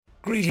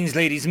Greetings,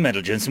 ladies and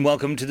metal-gents, and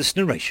welcome to this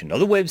narration of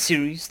the web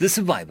series The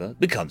Survivor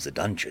Becomes a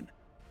Dungeon.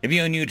 If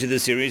you are new to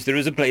this series, there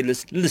is a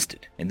playlist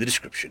listed in the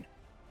description.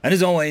 And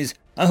as always,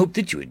 I hope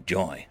that you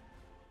enjoy.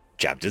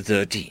 Chapter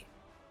 13,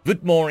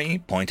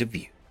 Vitmori Point of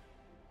View.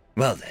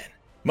 Well then,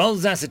 while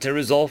Zasita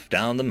is off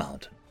down the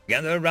mountain,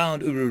 gather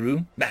around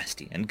Ururu,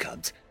 Basti, and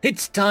Cubs,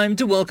 it's time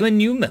to welcome a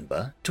new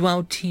member to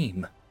our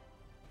team.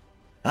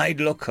 I'd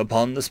look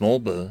upon the small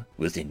bird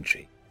with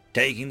intrigue,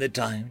 taking the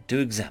time to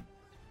examine.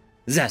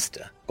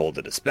 Zasita called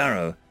it a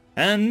sparrow,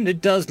 and it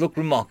does look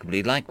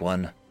remarkably like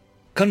one.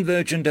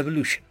 Convergent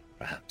evolution,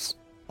 perhaps.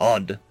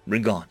 Odd,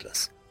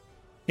 regardless.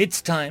 It's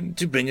time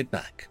to bring it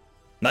back.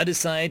 I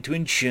decided to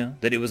ensure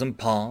that it was on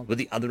par with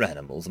the other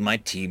animals on my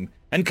team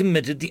and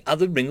committed the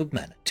other ring of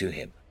mana to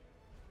him.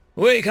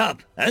 Wake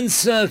up and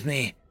serve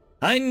me.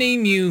 I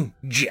name you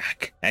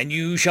Jack, and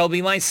you shall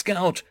be my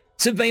scout,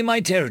 survey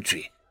my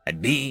territory,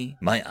 and be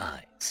my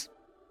eyes.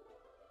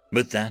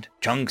 With that,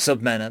 chunks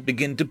of mana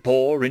begin to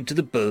pour into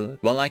the bird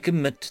while I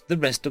commit the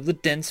rest of the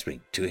dense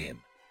ring to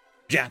him.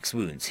 Jack's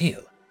wounds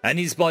heal, and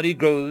his body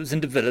grows and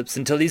develops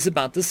until he's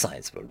about the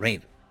size of a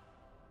raven.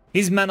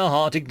 His mana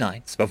heart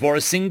ignites before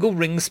a single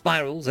ring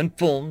spirals and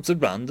forms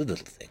around the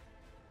little thing.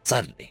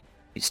 Suddenly,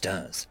 he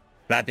stirs,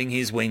 flapping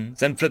his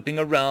wings and flipping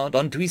around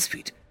onto his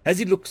feet as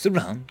he looks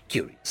around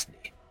curiously.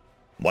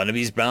 One of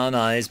his brown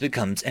eyes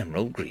becomes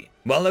emerald green,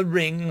 while a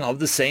ring of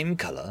the same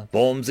color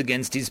forms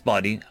against his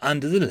body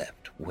under the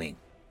left wing.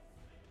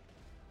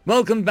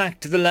 Welcome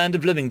back to the land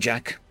of living,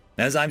 Jack.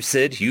 As I've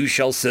said, you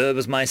shall serve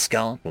as my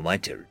scout for my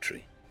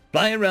territory.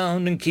 Fly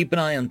around and keep an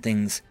eye on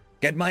things.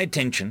 Get my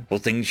attention for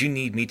things you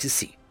need me to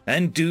see,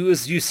 and do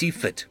as you see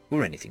fit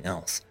for anything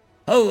else.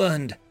 Oh,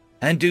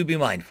 and do be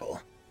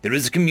mindful. There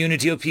is a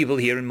community of people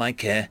here in my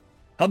care.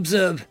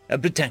 Observe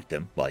and protect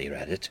them while you're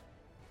at it.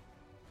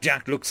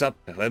 Jack looks up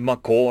at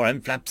Makor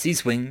and flaps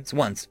his wings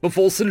once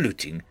before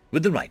saluting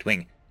with the right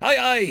wing. Aye,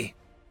 aye,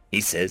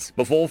 he says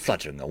before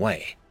fluttering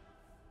away.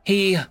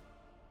 He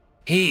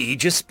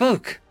just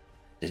spoke,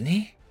 didn't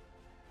he?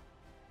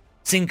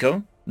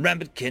 Cinco,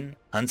 Rabbitkin,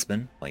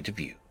 Huntsman, Point of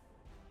View.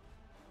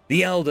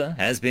 The Elder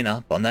has been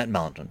up on that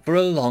mountain for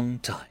a long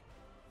time.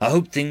 I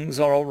hope things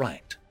are all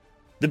right.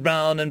 The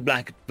brown and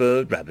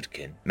black-furred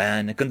Rabbitkin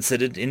man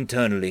considered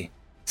internally,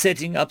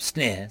 setting up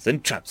snares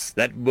and traps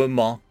that were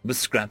marked with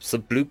scraps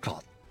of blue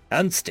cloth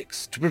and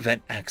sticks to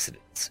prevent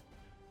accidents.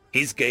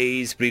 His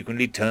gaze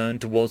frequently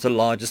turned towards the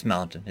largest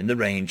mountain in the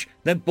range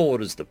that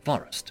borders the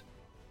forest.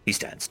 He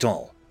stands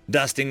tall,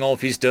 dusting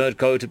off his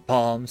dirt-coated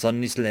palms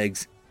on his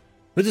legs.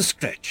 With a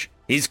stretch,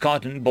 his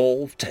cotton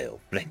ball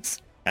tail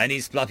blinks, and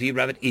his fluffy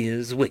rabbit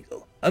ears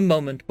wiggle a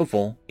moment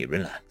before he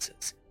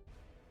relaxes.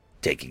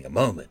 Taking a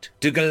moment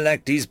to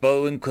collect his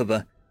bow and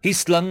quiver, he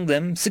slung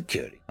them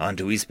securely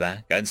onto his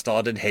back and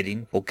started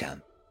heading for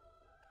camp.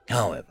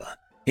 However,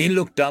 he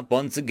looked up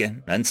once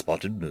again and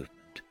spotted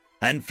movement,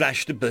 and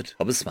flashed a bit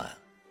of a smile.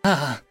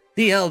 Ah,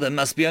 the Elder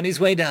must be on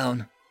his way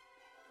down.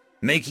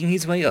 Making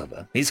his way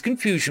over, his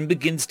confusion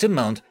begins to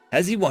mount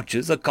as he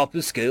watches a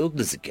copper-scaled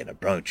lizardkin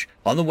approach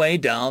on the way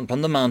down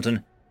from the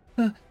mountain.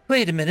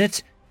 Wait a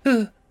minute,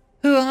 who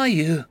are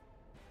you?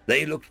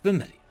 They looked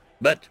familiar,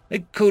 but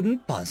it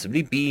couldn't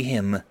possibly be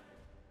him.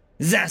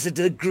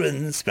 Zasita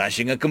grins,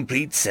 flashing a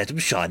complete set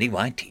of shiny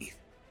white teeth.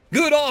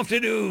 Good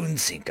afternoon,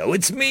 Cinco,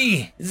 it's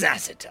me,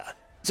 Zasita.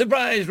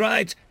 Surprised,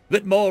 right?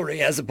 Vitmori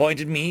has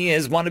appointed me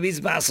as one of his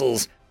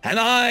vassals, and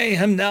I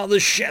am now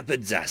the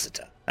shepherd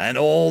Zasita. And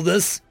all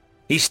this,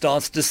 he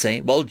starts to say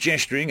while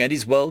gesturing at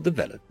his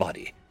well-developed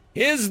body,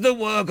 is the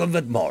work of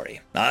Vitmori.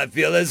 I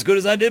feel as good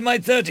as I did in my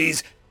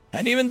 30s,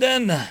 and even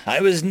then,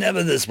 I was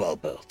never this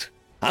well-built.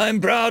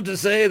 I'm proud to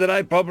say that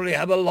I probably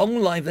have a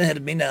long life ahead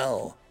of me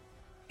now.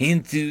 He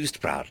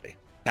enthused proudly,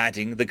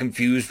 patting the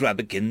confused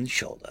Rabbitkin's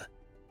shoulder.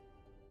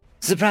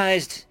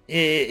 Surprised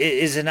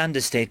is an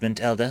understatement,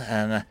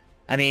 Elder.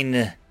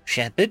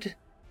 Shepherd?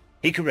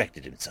 He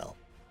corrected himself.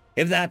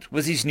 If that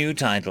was his new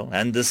title,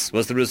 and this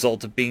was the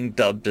result of being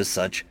dubbed as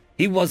such,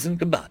 he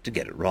wasn't about to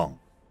get it wrong.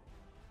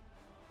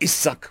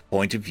 Isak,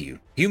 Point of View,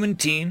 human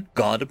teen,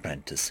 god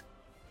apprentice.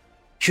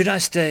 Should I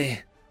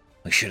stay,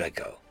 or should I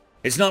go?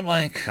 It's not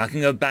like I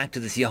can go back to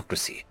the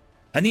theocracy,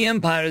 and the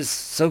Empire is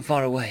so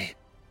far away.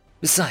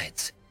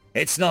 Besides,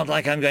 it's not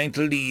like I'm going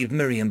to leave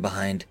Miriam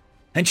behind,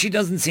 and she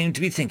doesn't seem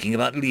to be thinking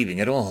about leaving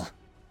at all.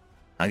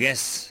 I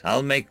guess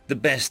I'll make the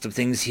best of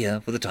things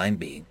here for the time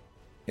being.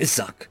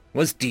 Isak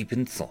was deep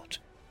in thought,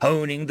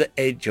 honing the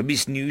edge of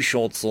his new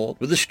short sword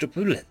with a strip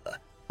of leather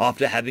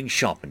after having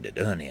sharpened it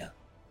earlier.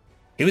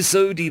 He was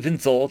so deep in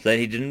thought that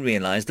he didn't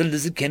realize the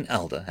Lizardkin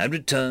Elder had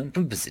returned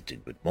from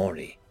visiting with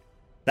Mori,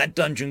 that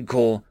dungeon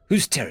core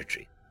whose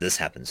territory this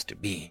happens to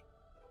be.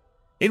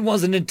 It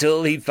wasn't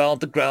until he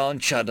felt the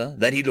ground shudder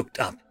that he looked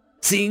up,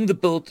 seeing the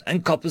built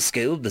and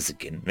copper-scaled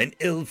Lizardkin in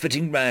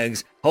ill-fitting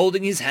rags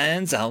holding his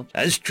hands out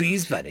as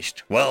trees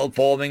vanished while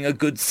forming a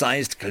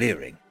good-sized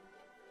clearing.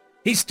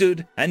 He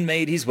stood and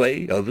made his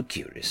way over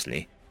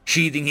curiously,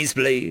 sheathing his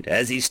blade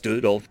as he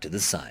stood off to the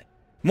side,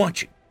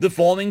 watching the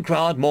forming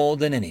crowd more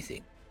than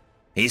anything.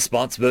 He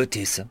spots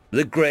Vertisa,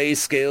 the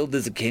grey-scaled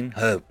lizardkin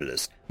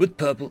Hercules, with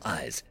purple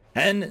eyes,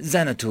 and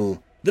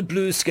Xanatul, the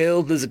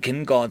blue-scaled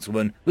lizardkin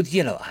guardswoman with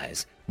yellow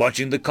eyes,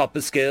 watching the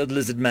copper-scaled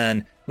lizard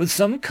man with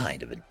some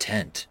kind of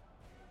intent.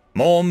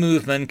 More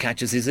movement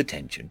catches his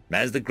attention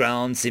as the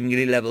ground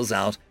seemingly levels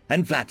out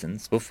and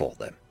flattens before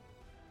them.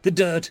 The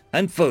dirt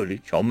and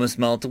foliage almost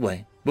melt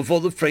away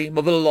before the frame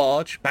of a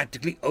large,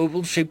 practically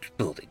oval-shaped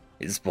building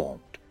is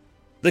formed.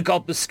 The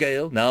copper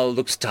scale now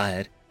looks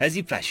tired as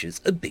he flashes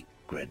a big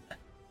grin.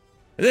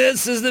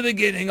 This is the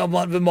beginning of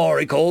what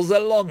Vimori calls the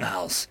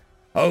Longhouse.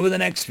 Over the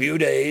next few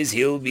days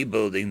he'll be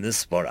building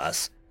this for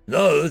us,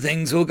 though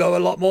things will go a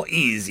lot more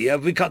easier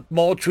if we cut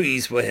more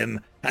trees for him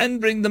and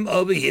bring them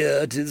over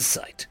here to the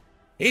site.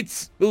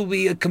 It will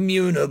be a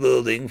communal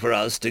building for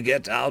us to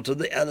get out of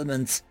the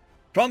elements.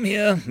 From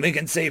here, we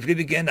can safely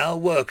begin our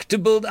work to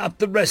build up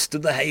the rest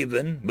of the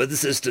haven, with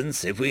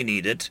assistance if we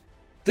need it,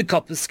 the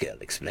copper scale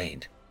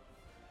explained.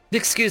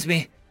 Excuse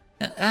me,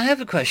 I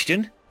have a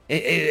question,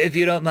 if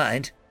you don't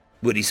mind,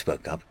 Woody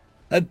spoke up,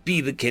 a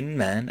beaverkin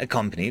man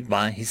accompanied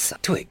by his son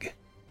Twig.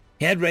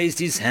 He had raised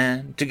his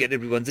hand to get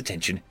everyone's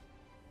attention.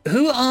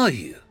 Who are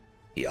you?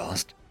 He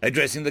asked,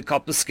 addressing the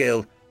copper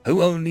scale,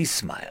 who only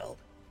smiled.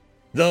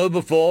 Though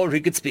before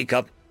he could speak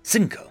up,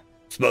 Cinco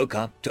spoke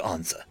up to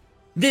answer.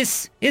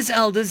 This is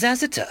Elder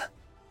Zazita,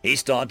 he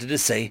started to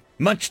say,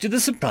 much to the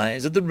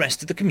surprise of the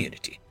rest of the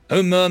community,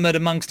 who murmured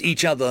amongst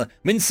each other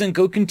when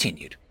Cinco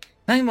continued.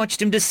 I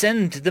watched him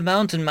descend to the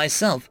mountain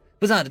myself,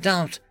 without a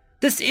doubt.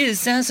 This is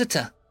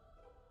Zazita.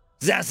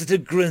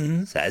 Zazita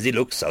grins as he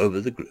looks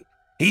over the group,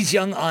 his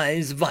young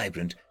eyes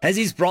vibrant as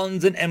his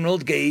bronze and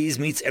emerald gaze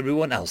meets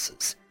everyone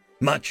else's,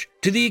 much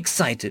to the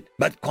excited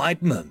but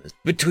quiet murmurs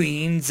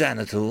between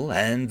Xanatul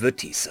and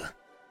Vertisa.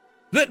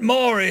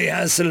 Vitmori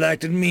has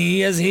selected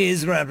me as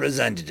his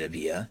representative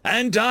here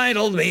and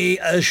titled me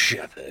a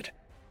shepherd.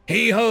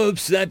 He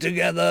hopes that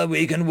together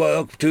we can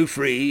work to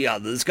free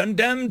others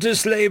condemned to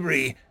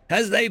slavery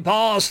as they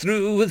pass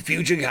through with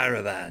future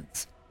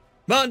caravans.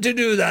 But to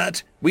do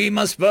that, we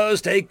must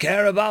first take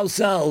care of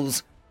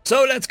ourselves.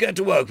 So let's get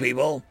to work,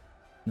 people.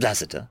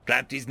 Zazita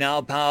clapped his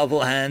now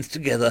powerful hands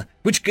together,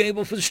 which gave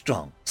off a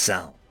strong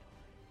sound.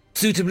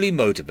 Suitably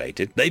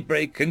motivated, they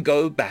break and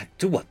go back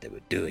to what they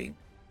were doing.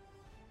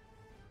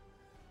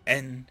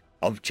 End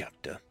of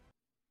chapter.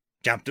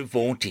 Chapter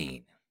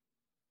 14.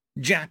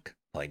 Jack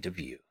Point of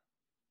View.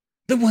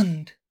 The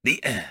wind,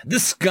 the air, the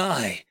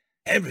sky,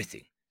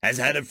 everything has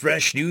had a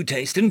fresh new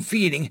taste and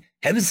feeling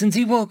ever since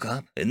he woke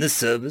up in the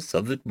service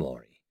of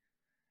Vitmori.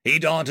 He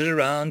darted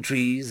around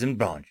trees and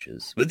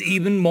branches with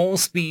even more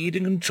speed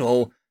and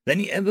control than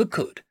he ever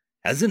could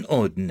as an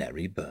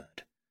ordinary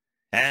bird.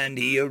 And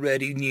he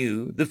already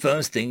knew the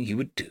first thing he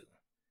would do.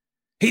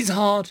 His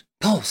heart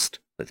pulsed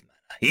with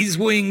mana. His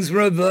wings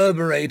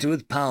reverberated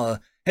with power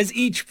as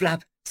each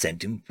flap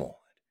sent him forward.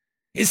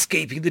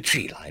 Escaping the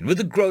tree line with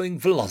a growing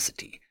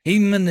velocity, he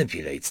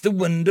manipulates the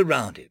wind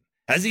around him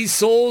as he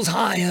soars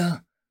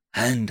higher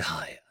and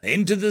higher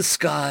into the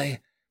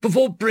sky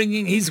before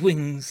bringing his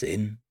wings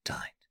in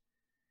tight.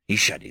 He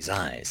shut his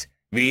eyes,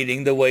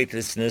 feeling the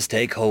weightlessness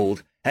take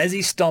hold as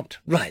he stopped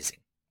rising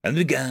and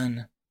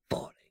began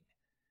falling.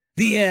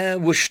 The air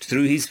whooshed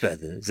through his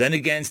feathers and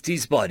against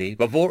his body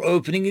before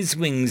opening his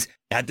wings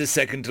at the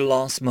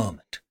second-to-last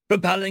moment,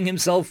 propelling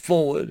himself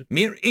forward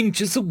mere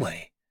inches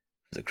away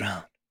from the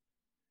ground.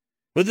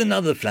 With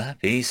another flap,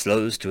 he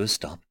slows to a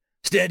stop,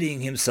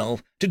 steadying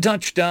himself to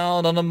touch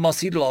down on a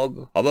mossy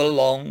log of a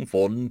long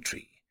fallen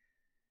tree.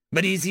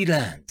 But as he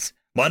lands,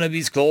 one of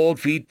his clawed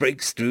feet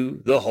breaks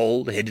through the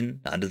hole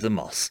hidden under the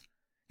moss.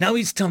 Now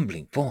he's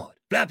tumbling forward,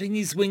 flapping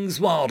his wings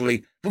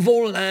wildly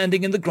before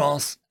landing in the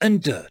grass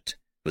and dirt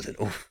with an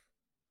oof.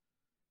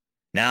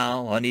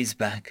 Now on his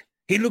back,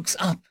 he looks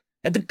up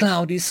at the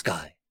cloudy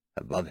sky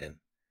above him,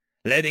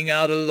 letting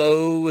out a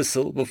low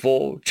whistle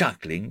before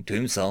chuckling to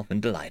himself in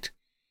delight.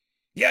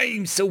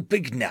 I'm so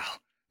big now,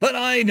 but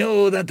I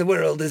know that the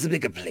world is a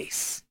bigger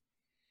place.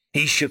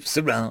 He shifts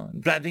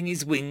around, flapping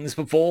his wings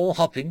before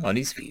hopping on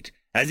his feet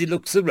as he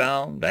looks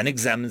around and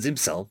examines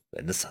himself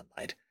in the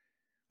sunlight.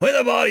 With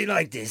a body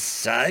like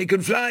this, I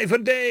could fly for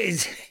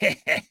days.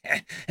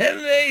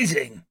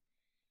 Amazing!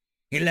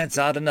 He lets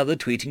out another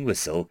tweeting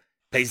whistle,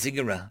 pacing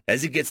around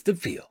as he gets the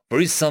feel for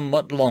his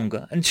somewhat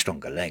longer and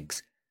stronger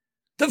legs.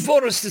 The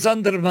forest is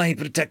under my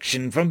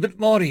protection from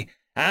Vitmori,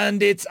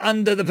 and it's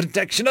under the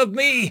protection of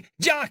me,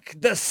 Jack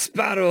the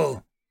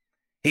Sparrow.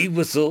 He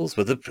whistles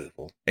with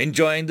approval,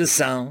 enjoying the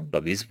sound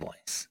of his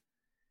voice.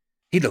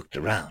 He looked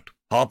around,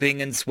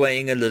 hopping and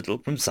swaying a little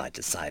from side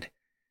to side.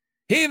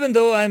 Even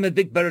though I'm a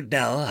big bird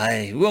now,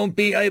 I won't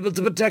be able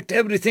to protect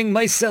everything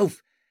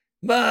myself.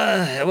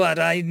 But what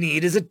I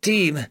need is a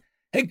team,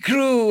 a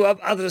crew of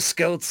other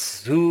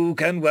scouts who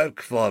can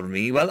work for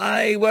me while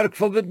I work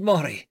for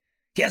Vitmori.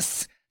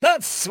 Yes,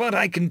 that's what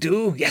I can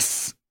do,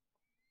 yes.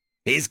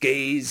 His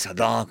gaze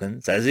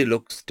darkens as he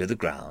looks to the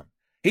ground,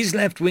 his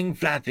left wing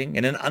flapping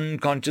in an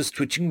unconscious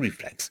twitching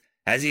reflex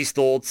as his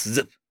thoughts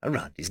zip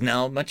around his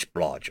now much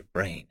larger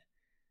brain.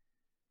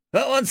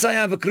 But once I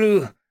have a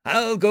crew,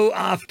 I'll go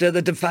after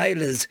the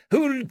defilers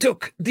who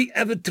took the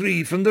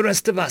Evertree from the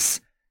rest of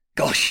us.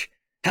 Gosh,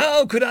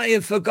 how could I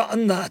have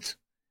forgotten that?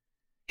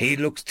 He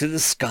looks to the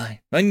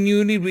sky, a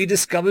newly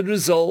rediscovered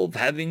resolve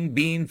having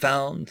been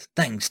found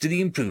thanks to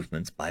the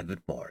improvements by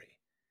Vitmori.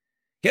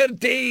 Your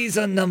days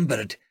are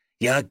numbered,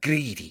 you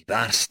greedy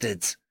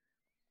bastards.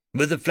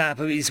 With a flap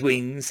of his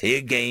wings, he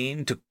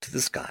again took to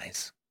the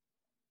skies.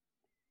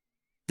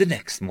 The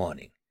next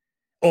morning,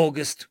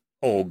 August,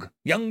 Og,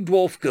 young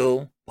dwarf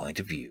girl, point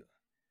of view.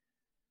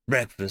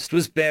 Breakfast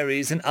was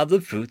berries and other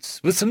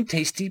fruits with some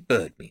tasty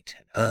bird meat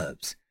and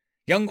herbs.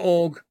 Young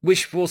Og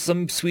wished for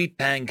some sweet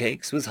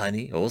pancakes with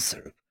honey or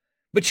syrup,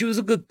 but she was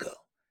a good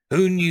girl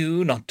who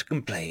knew not to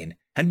complain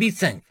and be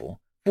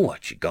thankful for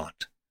what she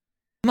got.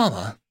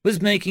 Mama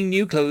was making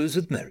new clothes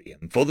with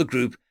Miriam for the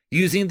group,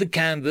 using the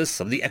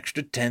canvas of the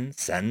extra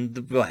tents and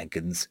the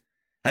wagons,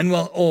 and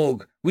while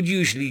Og would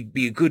usually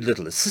be a good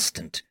little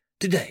assistant,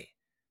 today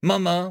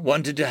Mama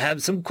wanted to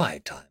have some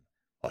quiet time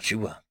while she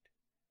worked.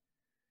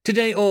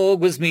 Today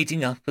Og was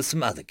meeting up with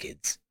some other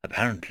kids.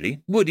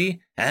 Apparently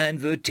Woody and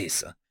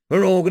Vertissa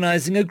were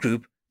organizing a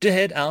group to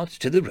head out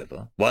to the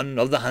river one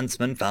of the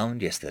huntsmen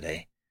found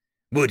yesterday.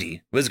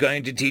 Woody was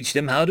going to teach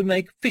them how to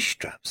make fish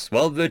traps,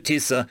 while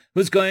Vertissa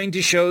was going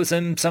to show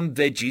them some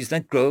veggies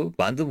that grow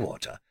by the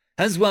water,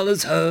 as well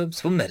as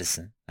herbs for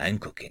medicine and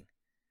cooking.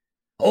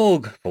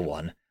 Og, for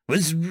one,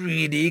 was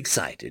really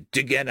excited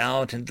to get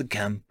out into the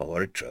camp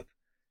for a trip.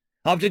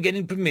 After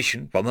getting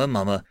permission from her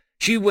mama,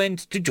 she went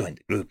to join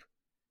the group.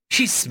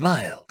 She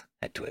smiled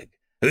at Twig,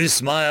 who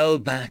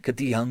smiled back at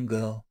the young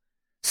girl.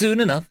 Soon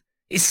enough,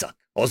 Isak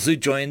also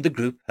joined the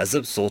group as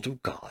a sort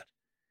of guard.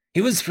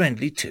 He was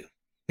friendly too.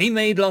 He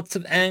made lots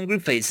of angry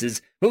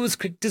faces, but was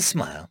quick to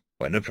smile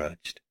when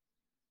approached.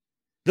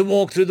 The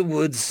walk through the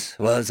woods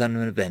was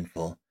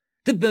uneventful.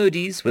 The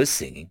birdies were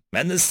singing,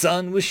 and the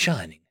sun was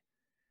shining.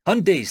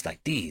 On days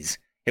like these,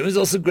 it was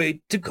also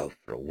great to go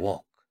for a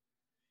walk.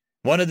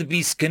 One of the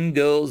Beastkin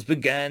girls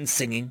began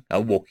singing a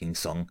walking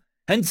song,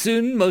 and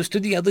soon most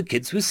of the other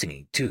kids were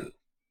singing too.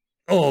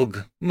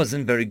 Og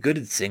wasn't very good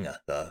at singing,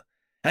 though,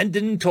 and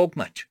didn't talk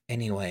much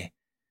anyway.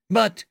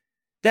 But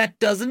that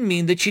doesn't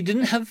mean that she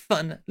didn't have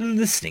fun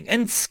listening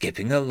and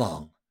skipping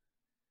along.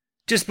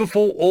 Just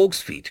before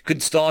Og's feet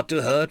could start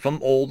to hurt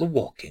from all the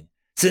walking,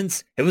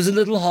 since it was a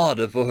little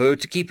harder for her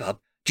to keep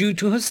up due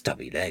to her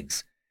stubby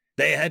legs,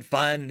 they had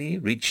finally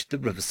reached the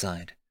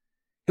riverside.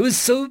 It was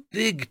so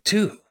big,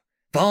 too,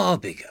 far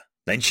bigger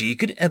than she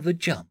could ever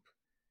jump.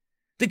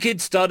 The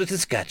kids started to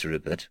scatter a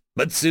bit,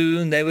 but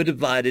soon they were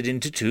divided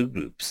into two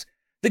groups.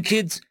 The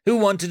kids who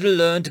wanted to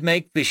learn to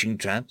make fishing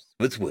traps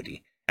with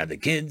Woody, and the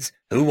kids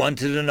who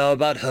wanted to know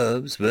about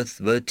herbs with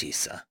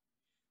Vertissa.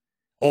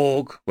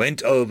 Og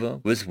went over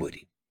with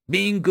Woody,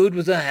 being good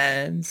with her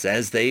hands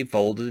as they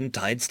folded and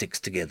tied sticks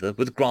together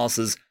with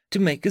grasses to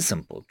make a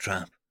simple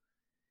trap.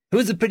 It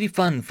was pretty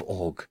fun for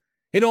Og.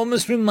 It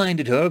almost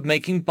reminded her of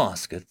making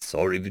baskets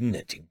or even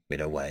knitting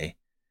in a way.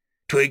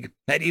 Twig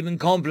had even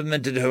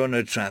complimented her on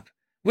her trap,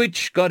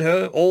 which got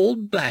her all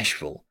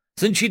bashful,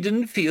 since she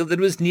didn't feel that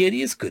it was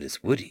nearly as good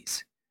as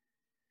Woody's.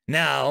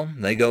 Now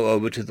they go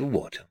over to the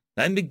water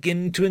and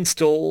begin to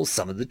install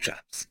some of the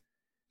traps,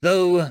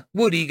 though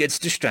Woody gets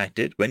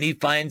distracted when he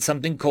finds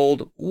something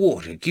called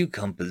water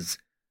cucumbers.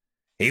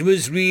 He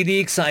was really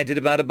excited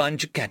about a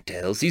bunch of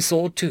cattails he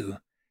saw too,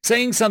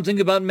 saying something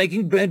about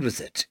making bread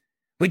with it,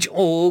 which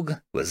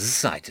Og was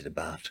excited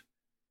about.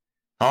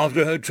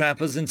 After her trap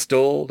was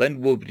installed and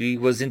Woody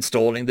was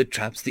installing the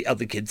traps the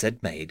other kids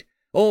had made,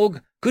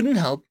 Og couldn't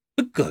help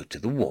but go to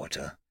the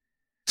water.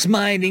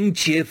 Smiling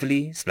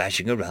cheerfully,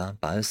 splashing around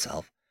by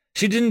herself,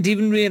 she didn't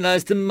even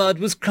realize the mud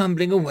was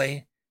crumbling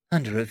away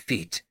under her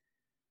feet.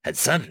 And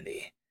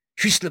suddenly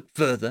she slipped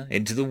further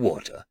into the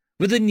water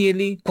with a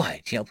nearly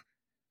quiet yelp.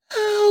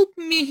 "Help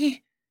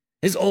me!"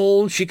 is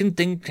all she can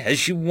think as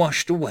she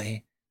washed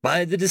away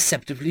by the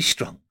deceptively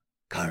strong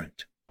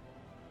current.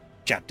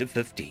 Chapter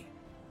 15.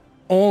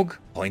 Og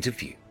point of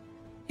view.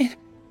 It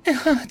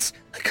hurts.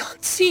 I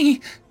can't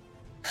see.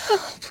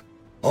 Help!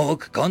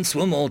 Og can't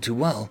swim all too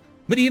well,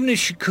 but even if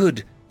she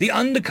could, the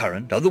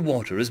undercurrent of the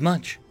water is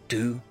much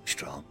too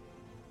strong.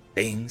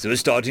 Things were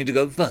starting to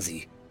go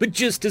fuzzy, but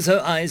just as her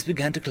eyes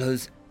began to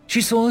close,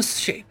 she saw a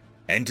shape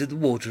enter the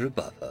water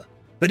above her,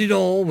 but it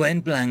all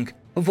went blank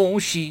before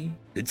she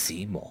could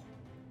see more.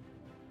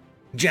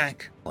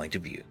 Jack point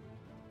of view.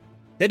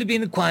 It had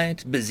been a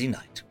quiet, busy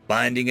night,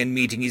 finding and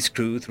meeting his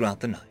crew throughout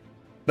the night,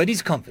 but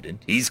he's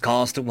confident he's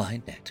cast a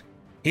wide net.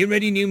 He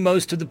already knew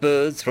most of the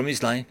birds from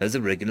his life as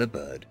a regular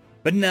bird,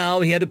 but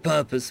now he had a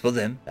purpose for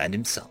them and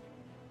himself.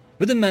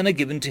 With the manner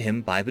given to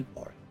him by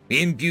Vidmori,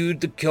 he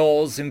imbued the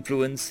cure's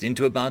influence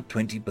into about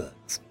 20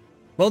 birds.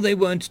 While they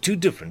weren't too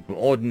different from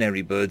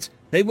ordinary birds,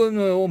 they were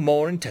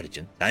more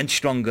intelligent and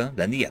stronger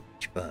than the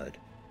average bird.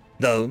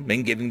 Though,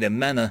 in giving them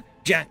manner,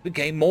 Jack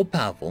became more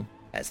powerful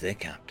as their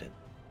captain.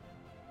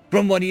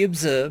 From what he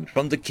observed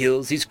from the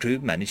kills his crew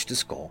managed to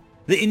score,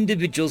 the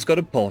individuals got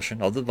a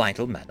portion of the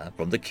vital matter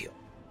from the kill.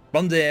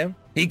 From there,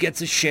 he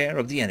gets a share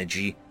of the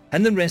energy,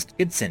 and the rest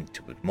gets sent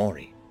to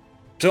Vidmori.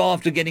 So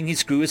after getting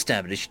his crew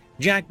established,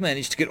 Jack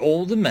managed to get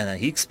all the mana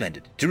he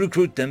expended to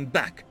recruit them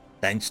back,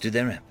 thanks to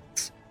their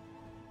efforts.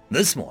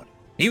 This morning,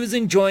 he was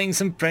enjoying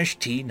some fresh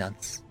tea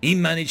nuts he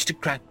managed to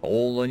crack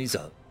all on his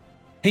own,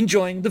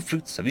 enjoying the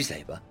fruits of his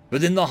labor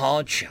within the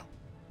hard shell,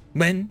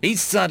 when he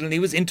suddenly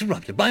was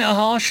interrupted by a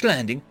harsh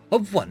landing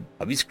of one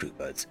of his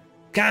crewbirds.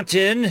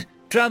 "Captain,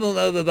 trouble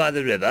over by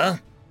the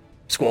river,"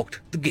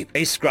 squawked the Gib,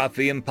 a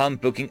scruffy and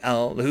plump-looking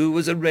owl who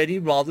was already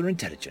rather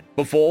intelligent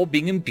before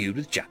being imbued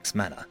with Jack's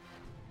manner.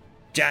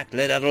 Jack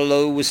let out a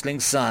low whistling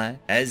sigh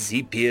as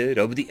he peered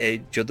over the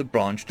edge of the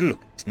branch to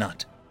look at his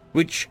nut,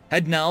 which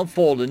had now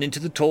fallen into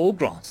the tall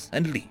grass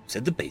and leaves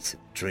at the base of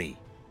the tree.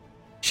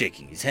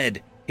 Shaking his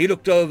head, he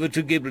looked over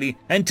to Gibli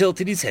and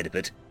tilted his head a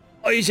bit.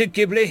 "Is it,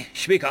 Gibli?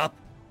 Speak up."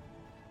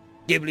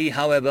 Gibli,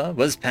 however,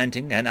 was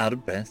panting and out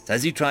of breath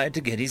as he tried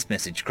to get his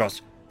message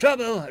across.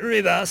 "Trouble,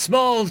 river,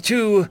 small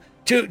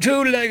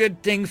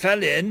two-legged thing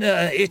fell in.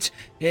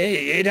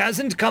 It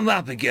hasn't come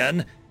up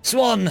again.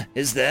 Swan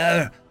is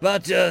there,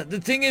 but the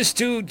thing is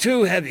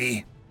too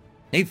heavy,"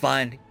 he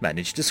finally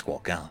managed to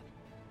squawk out.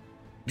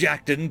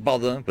 Jack didn't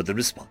bother with the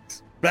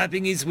response,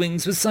 flapping his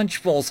wings with such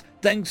force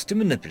thanks to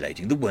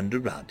manipulating the wind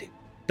around him,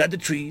 that the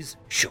trees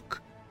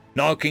shook,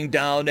 knocking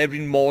down every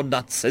more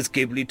nuts as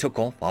Gibli took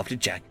off after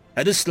Jack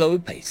at a slower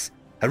pace,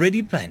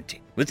 already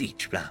planting with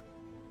each flap.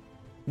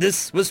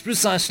 This was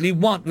precisely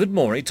what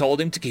Vidmore told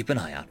him to keep an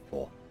eye out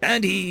for,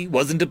 and he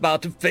wasn't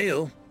about to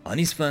fail on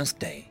his first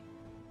day.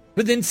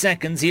 Within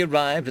seconds he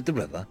arrived at the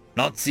river,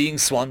 not seeing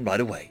Swan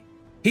right away.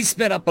 He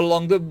sped up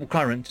along the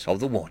current of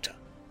the water.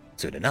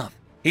 Soon enough,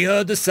 he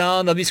heard the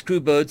sound of his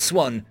crewbird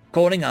Swan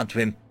calling out to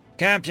him,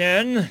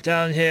 "Captain,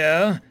 down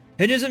here.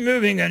 It isn't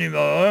moving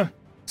anymore."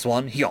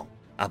 Swan yonked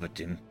up at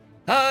him.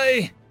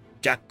 "Hi!"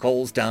 Jack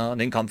calls down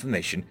in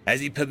confirmation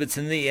as he pivots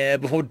in the air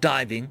before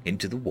diving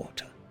into the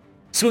water,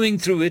 swimming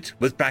through it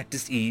with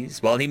practiced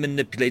ease while he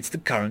manipulates the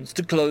currents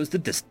to close the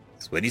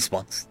distance when he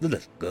spots the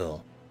little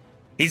girl.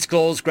 His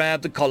claws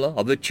grab the collar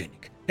of her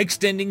tunic,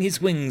 extending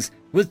his wings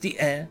with the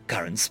air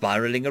current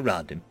spiraling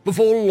around him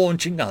before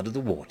launching out of the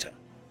water.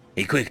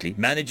 He quickly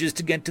manages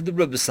to get to the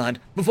riverside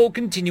before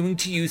continuing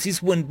to use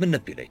his wind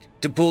manipulate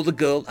to pull the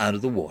girl out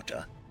of the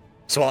water.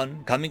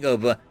 Swan coming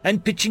over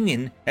and pitching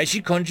in as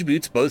she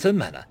contributes both her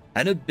mana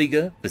and her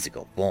bigger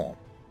physical form.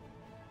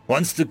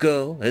 Once the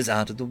girl is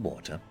out of the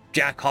water,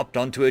 Jack hopped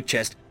onto her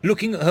chest,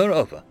 looking her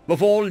over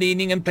before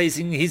leaning and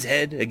placing his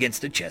head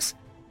against her chest.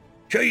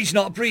 "She's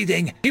not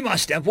breathing. She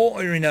must have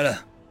water in her."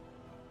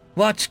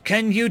 "What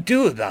can you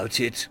do about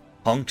it?"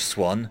 honked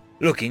Swan,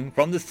 looking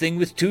from the thing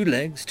with two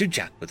legs to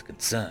Jack with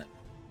concern.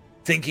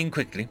 Thinking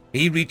quickly,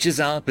 he reaches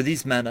out with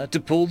his mana to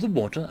pull the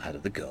water out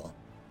of the girl.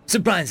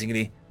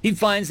 Surprisingly, he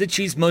finds that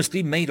she's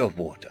mostly made of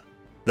water,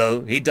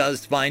 though he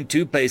does find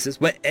two places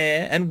where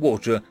air and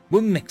water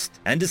were mixed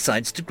and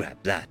decides to grab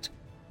that.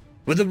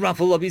 With a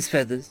ruffle of his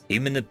feathers, he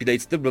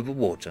manipulates the river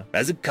water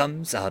as it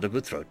comes out of her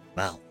throat and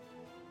mouth.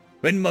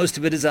 When most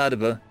of it is out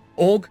of her,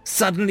 Org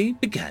suddenly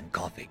began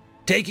coughing,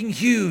 taking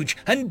huge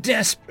and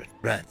desperate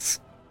breaths,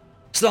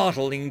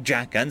 startling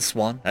Jack and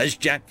Swan as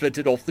Jack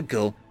flitted off the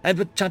girl and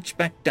was touched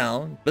back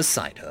down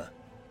beside her.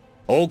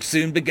 Org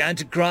soon began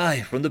to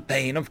cry from the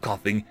pain of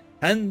coughing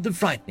and the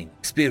frightening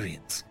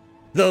experience,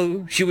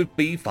 though she would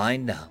be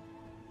fine now.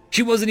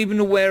 She wasn't even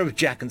aware of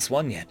Jack and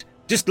Swan yet,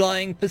 just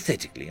lying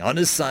pathetically on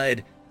her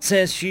side,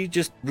 says she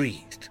just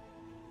breathed.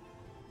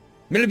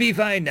 "Will it be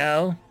fine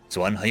now?"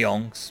 Swan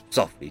yonks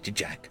softly to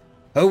Jack,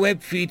 her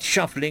webbed feet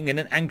shuffling in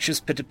an anxious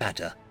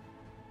pitter-patter.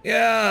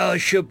 "Yeah, I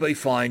should be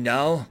fine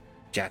now,"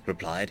 Jack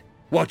replied,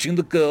 watching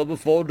the girl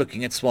before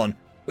looking at Swan.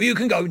 "Well, you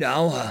can go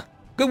now.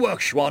 Good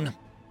work, Swan."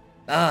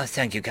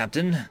 Thank you,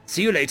 Captain.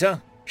 See you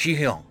later," she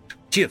yonked,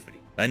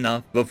 cheerfully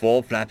enough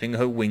before flapping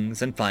her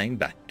wings and flying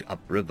back to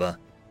upriver.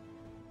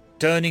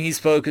 Turning his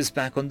focus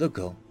back on the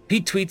girl,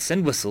 he tweets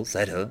and whistles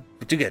at her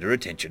to get her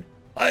attention.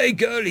 "Hey,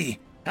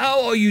 girlie,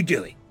 how are you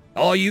doing?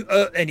 Are you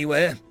hurt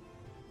anywhere?"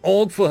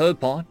 Org, for her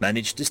part,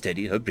 managed to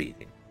steady her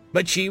breathing,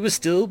 but she was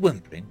still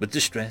whimpering with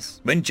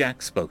distress when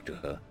Jack spoke to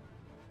her.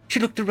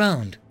 She looked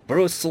around for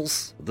a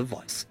source of the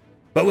voice,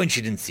 but when she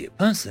didn't see a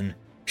person,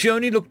 she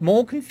only looked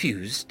more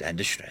confused and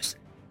distressed.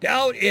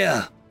 "Down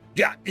here,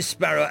 Jack the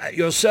Sparrow at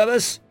your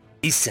service,"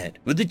 he said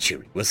with a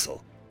cheery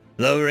whistle,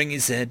 lowering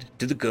his head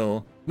to the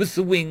girl with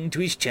the wing to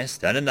his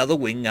chest and another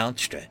wing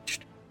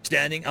outstretched.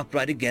 Standing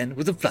upright again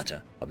with a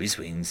flutter of his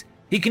wings,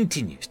 he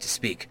continues to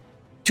speak.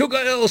 "Took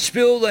a little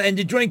spill and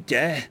a drink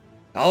there.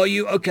 Are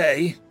you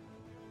okay?"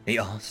 he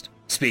asked,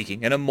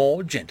 speaking in a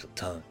more gentle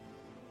tone.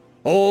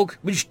 Org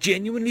was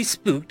genuinely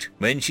spooked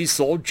when she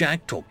saw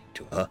Jack talking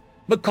to her,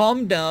 but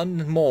calmed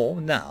down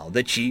more now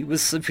that she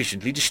was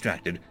sufficiently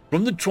distracted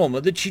from the trauma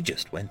that she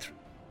just went through.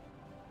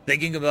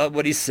 Thinking about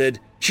what he said,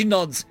 she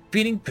nods,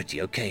 feeling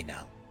pretty okay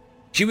now.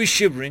 She was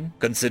shivering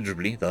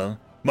considerably, though,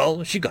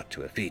 while she got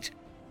to her feet.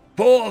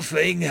 "Poor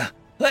thing,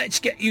 let's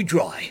get you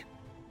dry,"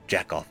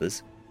 Jack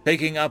offers,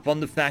 picking up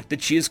on the fact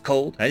that she is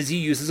cold as he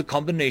uses a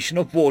combination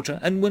of water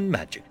and wind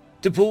magic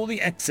to pull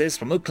the excess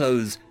from her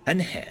clothes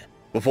and hair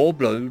before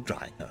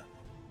blow-drying her.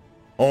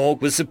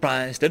 Org was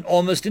surprised and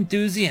almost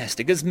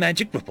enthusiastic as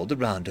magic rippled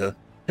around her,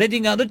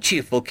 letting out a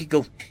cheerful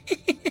giggle.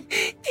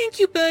 "Thank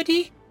you,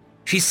 Birdie,"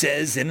 she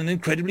says in an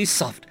incredibly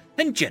soft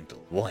and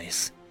gentle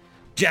voice.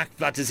 Jack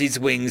flutters his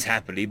wings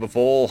happily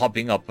before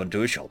hopping up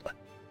onto her shoulder.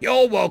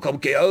 "You're welcome,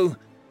 kiddo.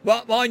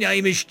 But my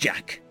name is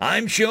Jack.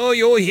 I'm sure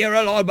you'll hear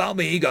a lot about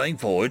me going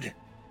forward,"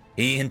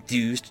 he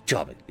enthused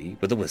charmingly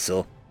with a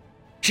whistle.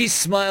 She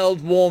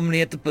smiled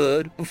warmly at the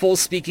bird before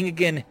speaking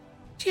again.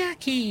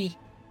 "Jackie."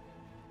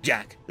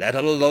 Jack let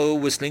out a low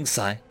whistling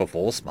sigh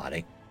before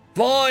smiling.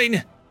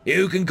 "Fine,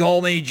 you can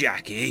call me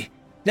Jackie.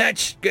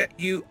 Let's get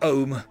you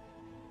home,"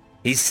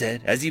 he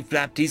said as he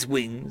flapped his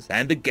wings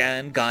and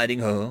began guiding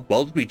her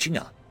while reaching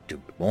out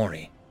to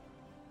Maury.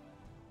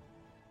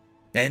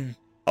 End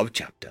of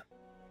chapter.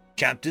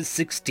 Chapter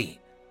 16.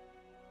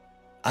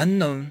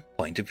 Unknown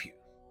Point of View.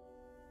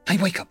 I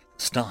wake up at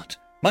the start,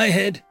 my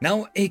head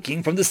now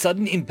aching from the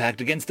sudden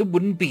impact against the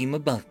wooden beam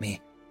above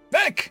me.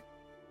 "Back!"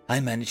 I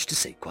managed to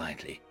say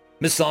quietly,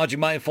 massaging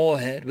my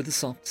forehead with a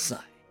soft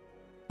sigh.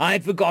 I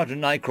had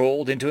forgotten I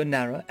crawled into a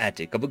narrow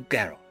attic of a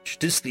garage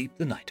to sleep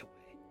the night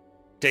away.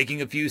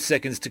 Taking a few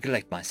seconds to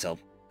collect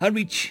myself, I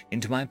reach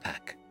into my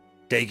pack,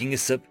 taking a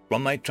sip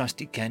from my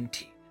trusty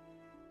canteen.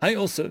 I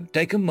also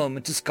take a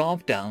moment to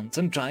scarf down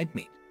some dried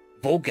meat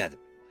before gathering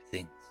my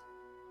things.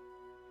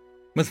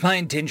 With my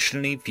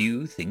intentionally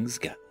few things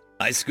gathered,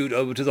 I scoot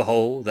over to the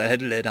hole that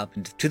had led up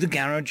into the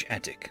garage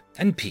attic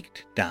and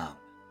peeked down.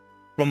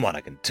 From what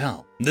I can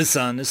tell, the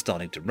sun is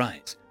starting to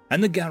rise,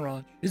 and the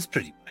garage is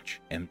pretty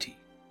much empty.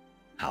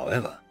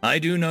 However, I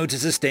do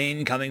notice a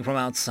stain coming from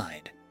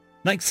outside,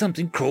 like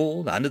something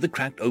crawled under the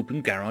cracked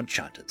open garage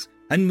shutters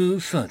and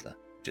moved further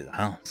to the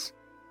house.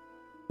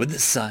 With a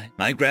sigh,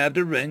 I grabbed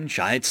a wrench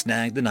I had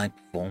snagged the night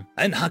before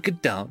and huck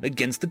it down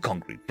against the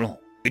concrete floor,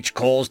 which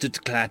caused it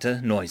to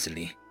clatter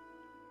noisily.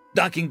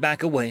 Ducking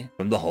back away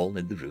from the hole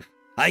in the roof,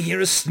 I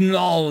hear a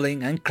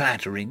snarling and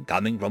clattering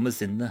coming from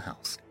within the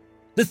house.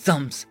 The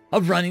thumps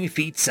of running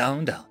feet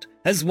sound out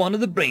as one of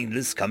the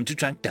brainless come to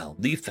track down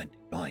the offending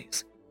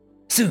noise.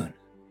 Soon,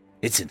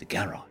 it's in the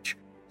garage,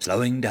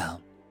 slowing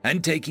down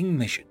and taking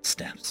measured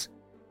steps.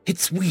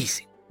 Its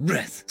wheezing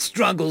breath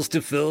struggles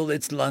to fill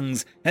its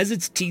lungs as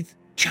its teeth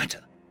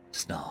chatter,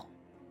 snarl.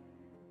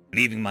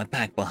 Leaving my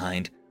pack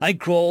behind, I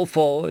crawl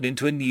forward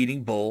into a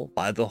kneading bowl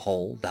by the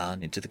hole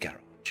down into the garage.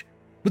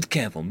 With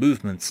careful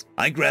movements,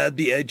 I grab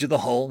the edge of the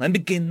hole and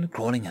begin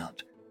crawling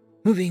out,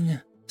 moving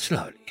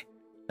slowly,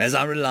 as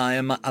I rely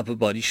on my upper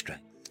body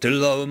strength to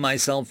lower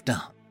myself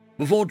down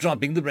before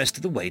dropping the rest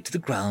of the way to the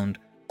ground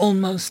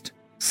almost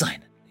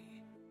silently.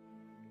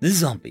 The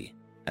zombie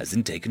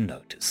hasn't taken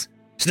notice,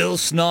 still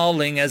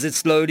snarling as it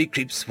slowly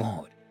creeps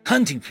forward,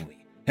 hunting for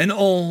me in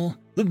all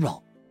the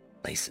wrong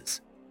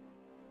places.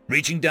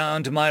 Reaching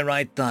down to my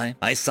right thigh,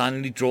 I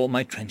silently draw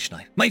my trench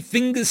knife, my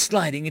fingers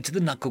sliding into the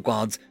knuckle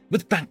guards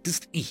with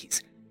practiced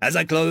ease as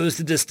I close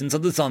the distance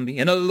of the zombie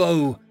in a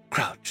low,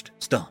 crouched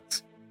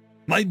stance.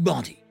 My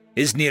body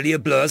is nearly a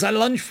blur as I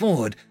lunge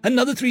forward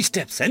another 3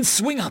 steps and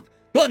swing up,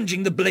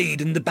 plunging the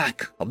blade in the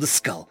back of the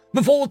skull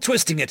before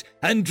twisting it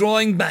and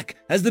drawing back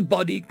as the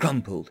body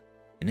crumpled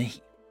in a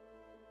heap.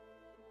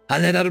 I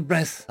let out a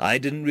breath I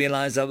didn't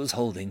realize I was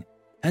holding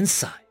and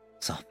sighed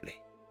softly,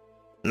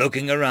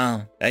 looking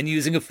around and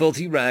using a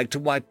filthy rag to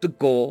wipe the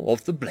gore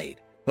off the blade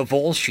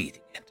before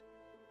sheathing it.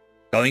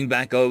 Going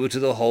back over to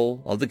the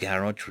hole of the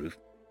garage roof,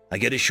 I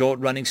get a short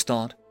running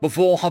start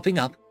before hopping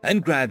up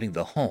and grabbing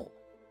the hole,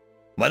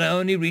 but I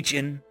only reach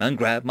in and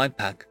grab my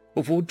pack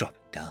before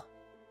dropping down.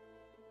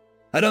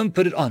 I don't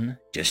put it on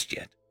just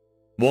yet.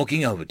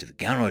 Walking over to the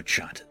garage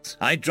shutters,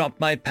 I drop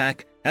my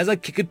pack as I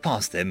kick it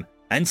past them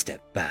and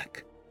step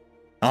back.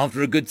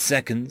 After a good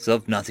seconds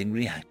of nothing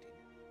reacting,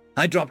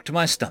 I drop to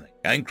my stomach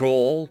and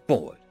crawl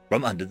forward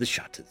from under the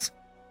shutters,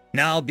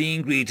 now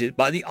being greeted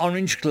by the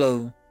orange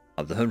glow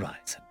of the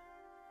horizon.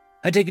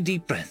 I take a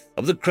deep breath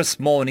of the crisp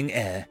morning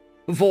air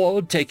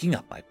before taking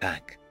up my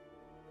pack.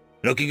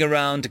 Looking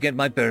around to get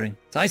my bearings,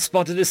 I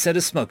spotted a set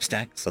of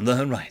smokestacks on the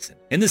horizon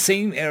in the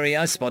same area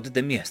I spotted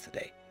them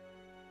yesterday.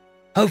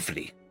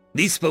 Hopefully,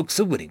 these folks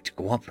are willing to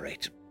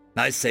cooperate.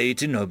 I say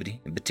to nobody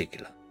in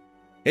particular.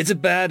 It's a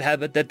bad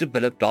habit that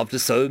developed after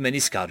so many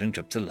scouting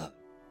trips alone,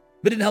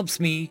 but it helps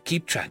me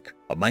keep track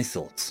of my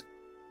thoughts.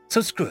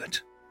 So screw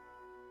it.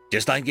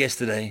 Just like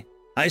yesterday,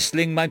 I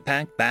sling my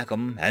pack back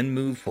on and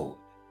move forward,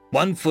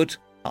 one foot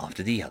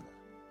after the other.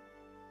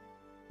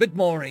 But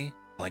Maury,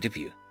 point of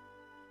view.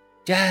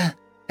 Yeah,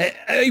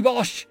 hey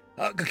Bosch,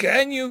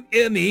 can you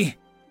hear me?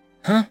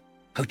 Huh?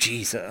 Oh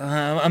jeez,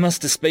 I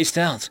must have spaced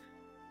out.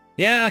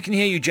 Yeah, I can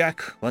hear you,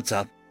 Jack. What's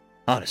up?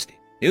 Honestly,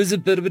 it was a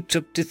bit of a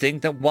trip to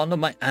think that one of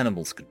my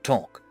animals could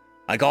talk.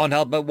 I can't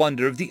help but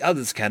wonder if the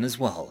others can as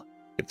well.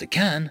 If they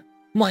can,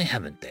 why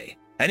haven't they?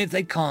 And if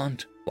they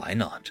can't, why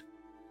not?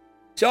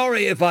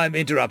 Sorry if I'm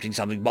interrupting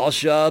something,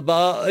 boss,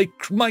 but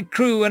my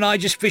crew and I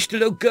just fished a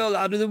little girl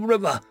out of the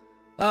river.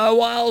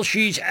 While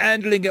she's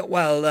handling it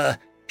well,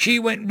 she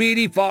went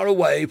really far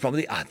away from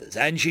the others,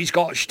 and she's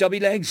got stubby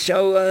legs,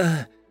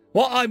 so,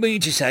 what I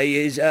mean to say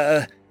is,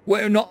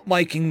 we're not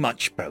making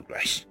much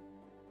progress.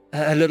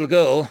 A little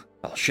girl?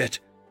 Oh, shit.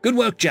 Good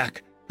work,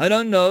 Jack. I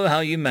don't know how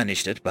you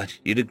managed it, but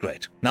you did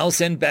great. I'll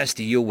send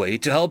Basti your way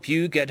to help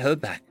you get her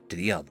back to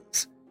the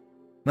others.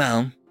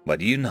 Well, what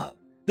do you know?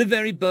 The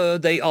very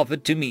bird they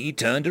offered to me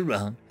turned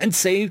around and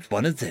saved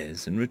one of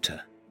theirs in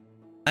return.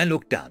 I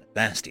looked down at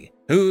Basti,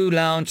 who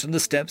lounged on the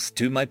steps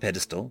to my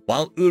pedestal,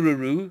 while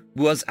Ururu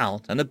was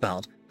out and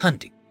about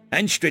hunting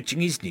and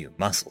stretching his new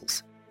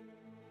muscles.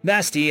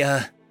 Basti,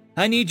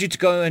 I need you to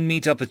go and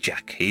meet up with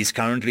Jack. He's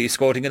currently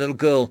escorting a little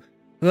girl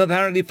who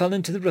apparently fell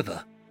into the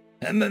river.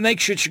 Make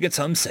sure she gets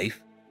home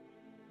safe.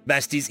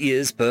 Basti's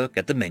ears perk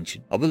at the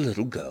mention of a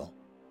little girl,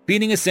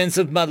 feeling a sense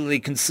of motherly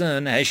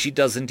concern as she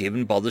doesn't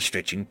even bother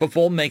stretching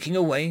before making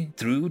her way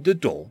through the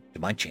door to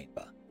my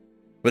chamber.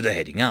 With her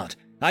heading out,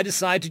 I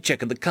decide to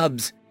check on the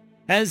cubs,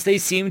 as they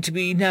seem to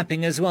be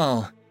napping as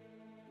well.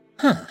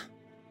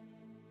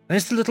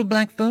 Where's the little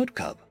black-furred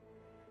cub?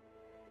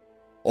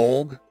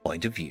 Org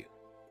point of view.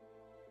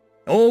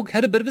 Org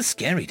had a bit of a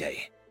scary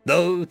day,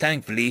 though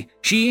thankfully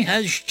she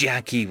has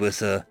Jackie with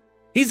her.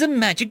 He's a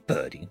magic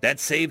birdie that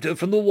saved her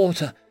from the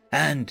water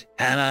and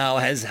now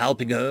is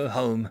helping her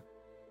home.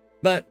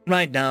 But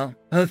right now,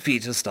 her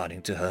feet are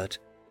starting to hurt,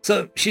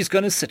 so she's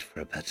going to sit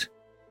for a bit.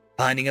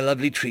 Finding a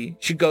lovely tree,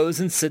 she goes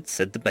and sits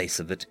at the base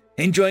of it,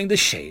 enjoying the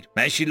shade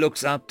as she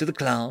looks up to the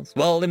clouds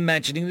while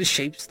imagining the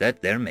shapes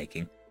that they're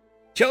making.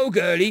 So,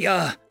 girlie,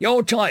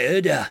 you're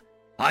tired.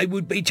 I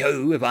would be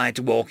too if I had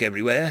to walk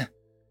everywhere.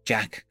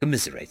 Jack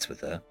commiserates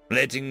with her,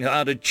 letting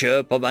out a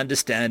chirp of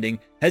understanding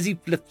as he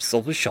flips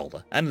off her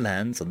shoulder and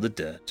lands on the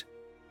dirt.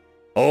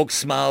 Orc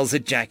smiles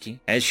at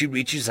Jackie as she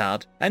reaches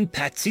out and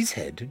pats his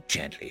head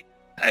gently.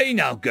 Hey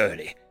now,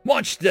 girlie,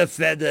 watch the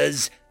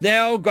feathers.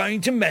 They're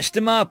going to mess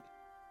them up.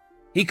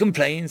 He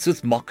complains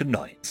with mock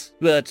annoyance,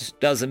 but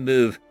doesn't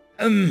move.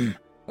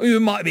 You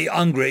might be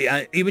hungry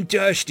and even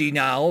thirsty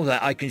now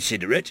that I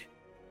consider it.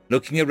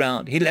 Looking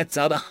around, he lets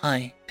out a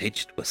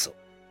high-pitched whistle.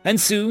 And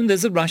soon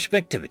there's a rush of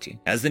activity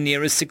as the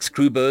nearest 6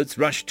 crewbirds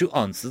rush to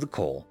answer the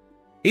call.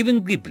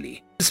 Even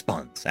Ghibli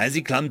responds as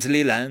he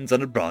clumsily lands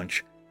on a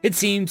branch. It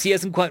seems he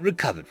hasn't quite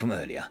recovered from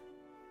earlier.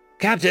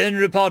 Captain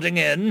reporting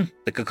in.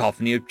 The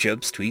cacophony of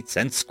chirps, tweets,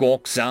 and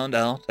squawks sound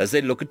out as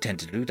they look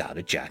attentively down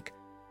at Jack.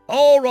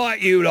 All right,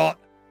 you lot.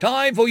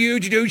 Time for you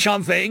to do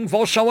something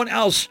for someone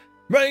else.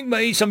 Bring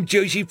me some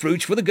juicy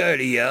fruits for the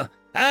girlie here.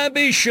 And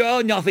be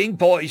sure nothing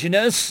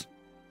poisonous.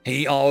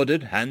 He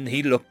ordered, and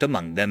he looked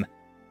among them.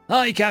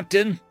 Aye,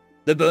 Captain.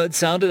 The bird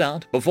sounded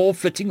out before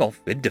flitting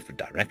off in different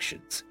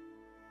directions.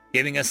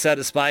 Giving a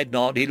satisfied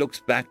nod, he looks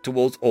back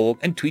towards Org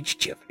and tweets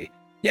cheerfully.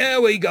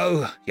 Here we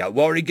go. Don't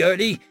worry,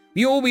 girlie.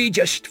 You'll be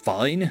just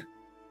fine.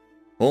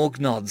 Org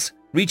nods,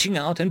 reaching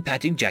out and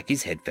patting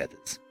Jackie's head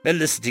feathers,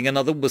 eliciting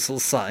another whistle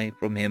sigh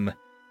from him.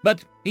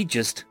 But he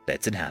just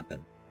lets it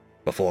happen.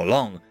 Before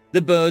long,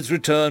 the birds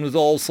return with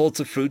all sorts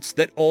of fruits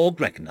that Org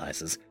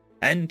recognizes,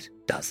 and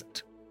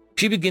doesn't.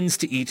 She begins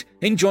to eat,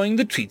 enjoying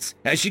the treats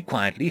as she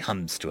quietly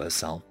hums to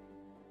herself.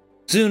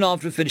 Soon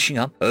after finishing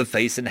up, her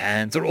face and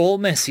hands are all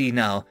messy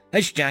now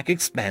as Jack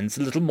expands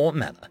a little more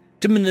mana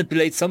to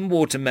manipulate some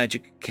water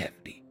magic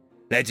carefully,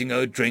 letting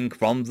her drink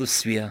from the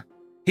sphere.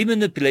 He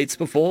manipulates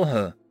before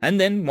her and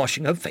then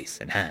washing her face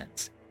and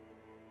hands.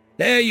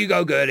 There you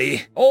go,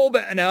 girlie. All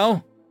better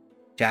now?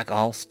 Jack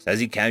asks as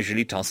he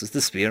casually tosses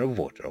the sphere of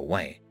water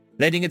away,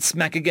 letting it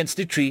smack against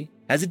a tree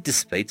as it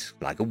dissipates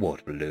like a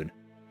water balloon.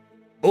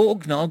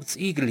 Org nods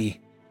eagerly,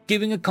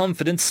 giving a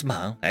confident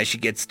smile as she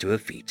gets to her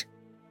feet.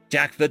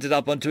 Jack flitted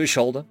up onto her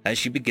shoulder as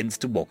she begins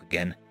to walk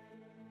again.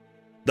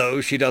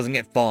 Though she doesn't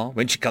get far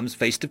when she comes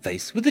face to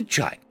face with a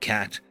giant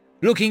cat.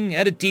 Looking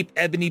at a deep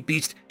ebony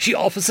beast, she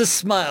offers a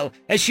smile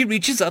as she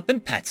reaches up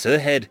and pats her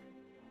head.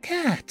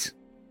 Cat,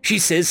 she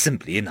says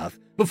simply enough,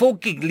 before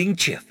giggling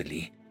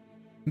cheerfully.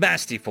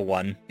 Basti, for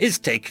one, is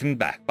taken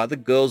back by the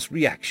girl's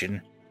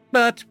reaction,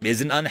 but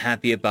isn't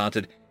unhappy about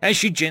it as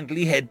she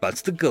gently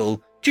headbutts the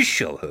girl to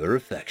show her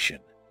affection.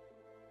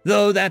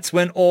 Though that's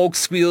when Org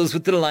squeals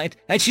with delight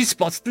as she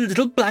spots the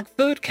little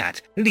black-furred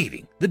cat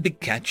leaving the big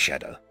cat's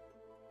shadow.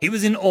 He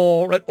was in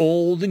awe at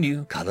all the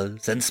new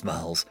colors and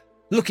smells,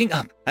 looking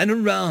up and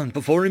around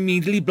before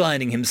immediately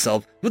blinding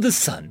himself with the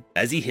sun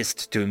as he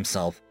hissed to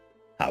himself.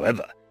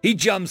 However, he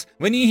jumps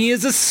when he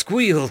hears a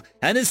squeal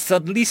and is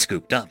suddenly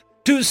scooped up,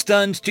 too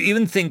stunned to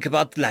even think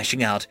about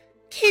lashing out.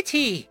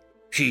 Kitty!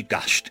 She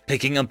gushed,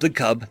 picking up the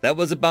cub that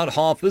was about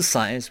half her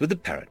size with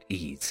apparent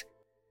ease.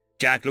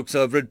 Jack looks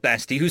over at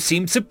Basti, who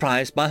seems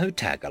surprised by her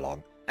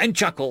tag-along, and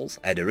chuckles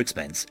at her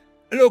expense.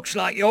 Looks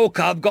like your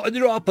cub got a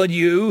drop on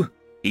you,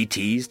 he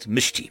teased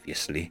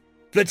mischievously,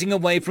 flitting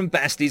away from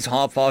Basti's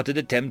half-hearted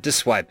attempt to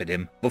swipe at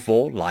him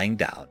before lying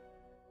down.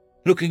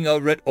 Looking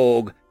over at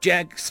Org,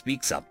 Jack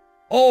speaks up.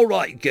 All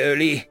right,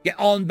 girlie, get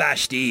on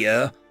Basti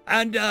here,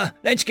 and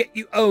let's get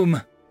you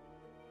home.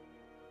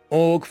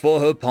 Org,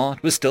 for her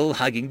part, was still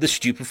hugging the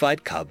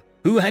stupefied cub,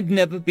 who had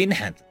never been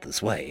handled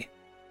this way.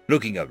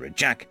 Looking over at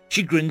Jack,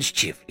 she grins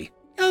cheerfully.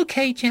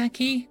 Okay,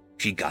 Jackie,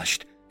 she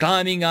gushed,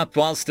 climbing up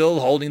while still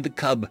holding the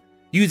cub,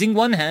 using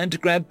one hand to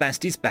grab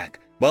Basti's back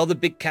while the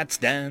big cat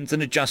stands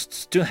and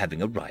adjusts to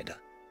having a rider.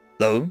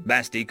 though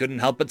Basti couldn't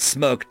help but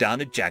smirk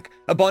down at Jack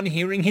upon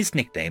hearing his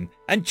nickname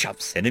and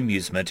chuffs in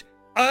amusement.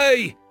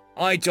 "Hey,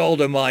 I told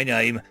her my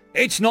name.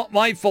 It's not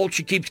my fault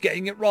she keeps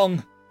getting it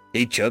wrong,"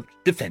 he chirped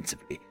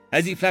defensively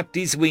as he flapped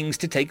his wings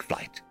to take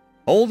flight.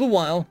 All the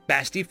while,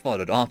 Basti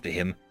followed after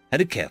him at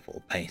a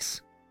careful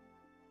pace.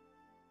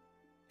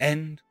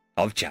 End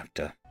of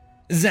chapter.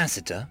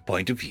 Zacitor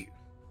point of view.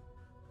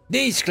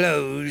 "These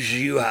clothes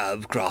you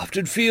have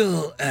crafted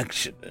feel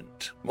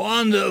excellent.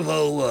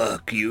 Wonderful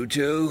work, you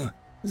two,"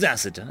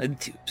 Zacitor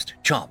enthused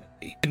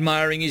charmingly,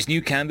 admiring his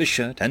new canvas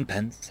shirt and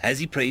pants as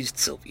he praised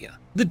Sylvia,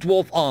 the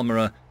dwarf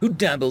armorer who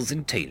dabbles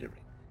in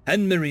tailoring,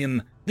 and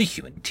Miriam, the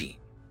human teen.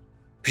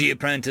 She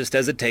apprenticed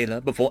as a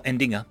tailor before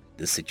ending up in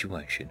this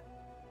situation.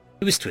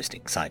 He was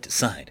twisting side to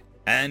side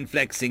and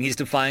flexing his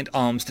defiant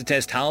arms to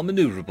test how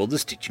maneuverable the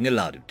stitching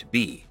allowed him to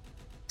be.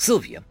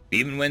 Sylvia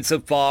even went so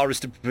far as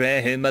to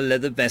prepare him a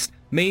leather vest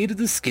made of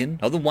the skin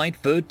of the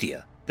white-furred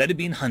deer that had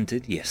been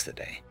hunted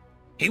yesterday.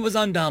 He was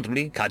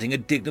undoubtedly cutting a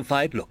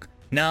dignified look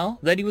now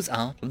that he was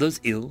out of those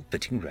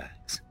ill-fitting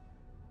rags.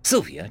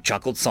 Sylvia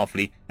chuckled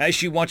softly as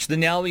she watched the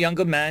now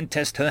younger man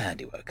test her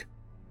handiwork.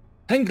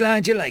 "I'm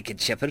glad you like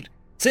it, Shepherd.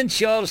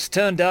 Since yours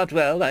turned out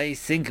well, I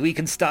think we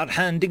can start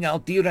handing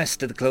out the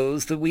rest of the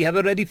clothes that we have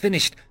already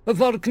finished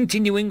before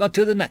continuing on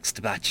to the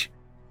next batch."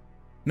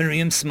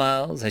 Miriam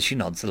smiles as she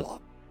nods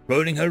along,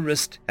 rolling her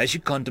wrist as she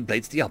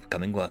contemplates the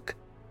upcoming work.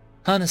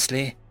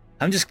 "Honestly,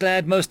 I'm just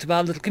glad most of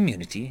our little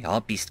community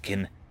are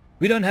beastkin.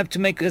 We don't have to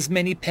make as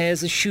many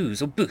pairs of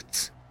shoes or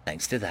boots,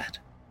 thanks to that."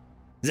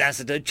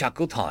 Zacitor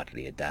chuckled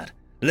heartily at that,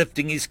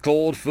 lifting his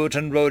clawed foot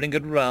and rolling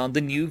it around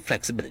the new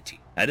flexibility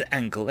at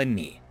ankle and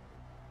knee.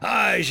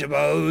 "I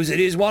suppose it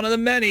is one of the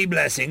many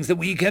blessings that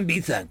we can be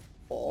thankful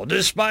for,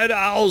 despite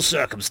our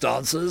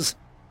circumstances,"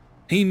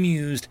 he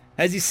mused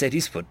as he set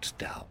his foot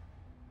down.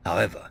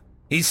 However,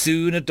 he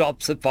soon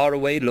adopts a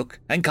faraway look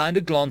and kind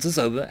of glances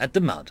over at the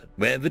mountain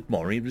where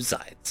Vitmori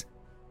resides.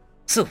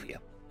 Sylvia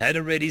had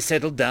already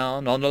settled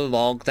down on a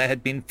log that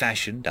had been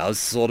fashioned as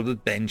sort of a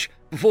bench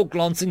before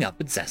glancing up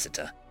at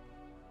Zacitor.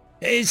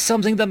 "Is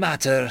something the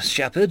matter,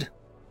 Shepherd?"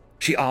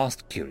 she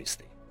asked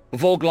curiously,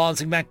 before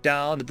glancing back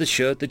down at the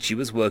shirt that she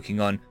was working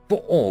on,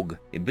 for Org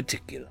in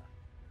particular.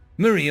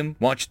 Miriam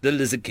watched the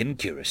lizardkin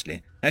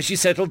curiously as she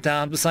settled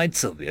down beside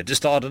Sylvia to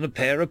start on a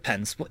pair of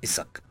pants for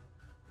Isak.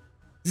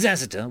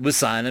 Zacitor was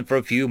silent for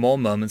a few more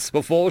moments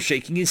before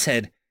shaking his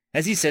head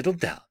as he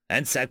settled down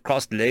and sat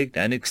cross-legged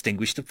and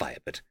extinguished the fire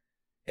pit.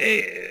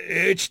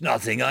 "It's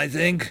nothing, I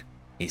think,"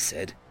 he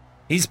said,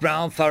 his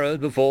brow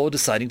furrowed before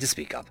deciding to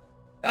speak up.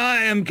 "I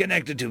am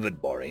connected to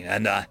Vitmori,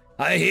 and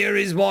I hear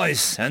his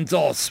voice and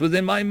thoughts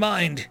within my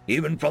mind,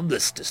 even from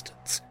this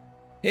distance.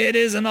 It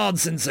is an odd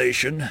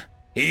sensation,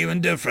 even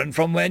different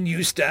from when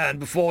you stand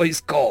before his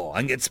core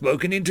and get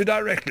spoken into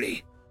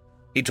directly,"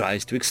 he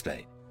tries to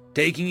explain,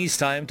 taking his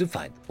time to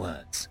find the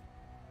words.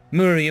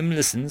 Miriam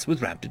listens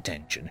with rapt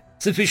attention,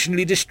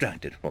 sufficiently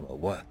distracted from her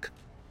work.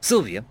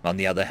 Sylvia, on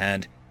the other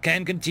hand,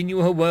 can continue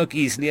her work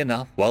easily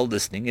enough while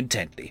listening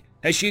intently,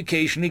 as she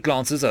occasionally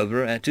glances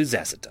over at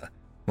Zacitor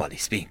while he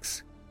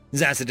speaks.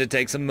 Zacitor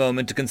takes a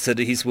moment to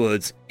consider his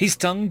words, his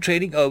tongue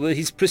trailing over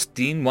his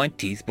pristine white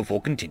teeth before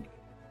continuing.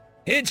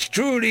 "It's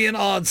truly an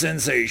odd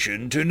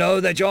sensation to know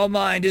that your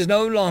mind is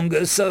no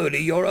longer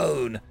solely your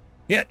own,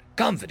 yet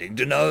comforting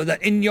to know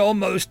that in your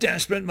most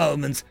desperate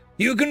moments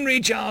you can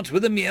reach out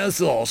with a mere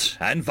thought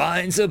and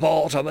find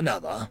support of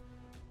another,"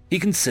 he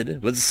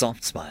considered with a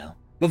soft smile,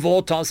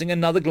 before tossing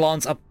another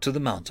glance up to the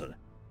mountain.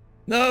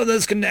 "Though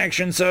this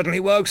connection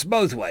certainly works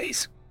both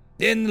ways.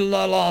 In the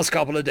last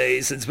couple of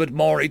days since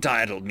Vitmori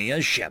titled me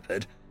a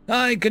shepherd,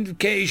 I can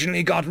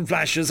occasionally gotten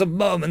flashes of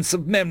moments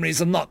of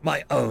memories of not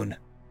my own.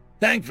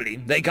 Thankfully,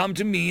 they come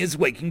to me as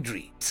waking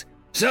dreams,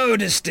 so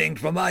distinct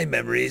from my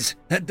memories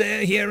that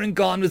they're here and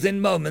gone within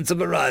moments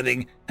of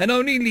arriving and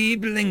only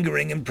leave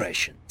lingering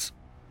impressions."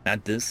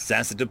 At this,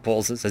 Zacitor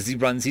pauses as he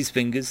runs his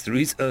fingers through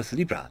his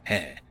earthly brown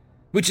hair,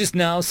 which is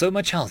now so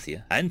much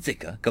healthier and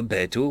thicker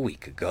compared to a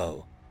week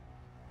ago.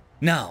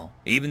 Now,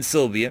 even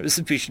Sylvia is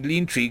sufficiently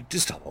intrigued to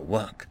stop her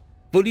work,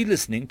 fully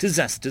listening to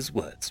Zacitor's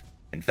words.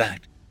 In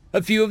fact,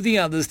 a few of the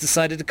others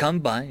decided to come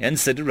by and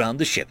sit around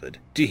the shepherd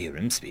to hear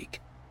him speak.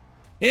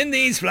 "In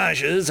these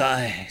flashes,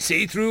 I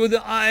see through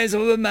the eyes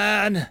of a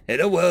man in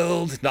a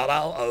world not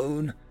our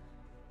own,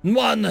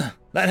 one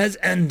that has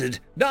ended,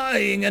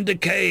 dying and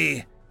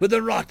decay with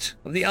the rot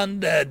of the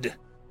undead.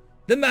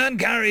 The man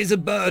carries a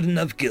burden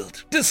of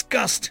guilt,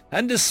 disgust,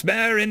 and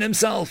despair in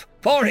himself,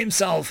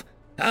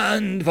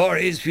 and for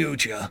his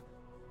future.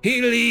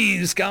 He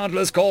leaves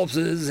countless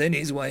corpses in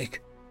his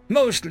wake,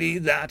 mostly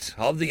that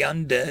of the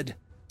undead,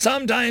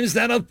 sometimes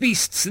that of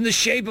beasts in the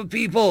shape of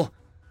people,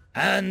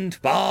 and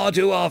far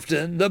too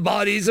often the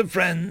bodies of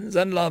friends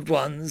and loved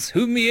ones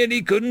who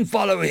merely couldn't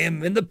follow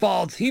him in the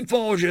path he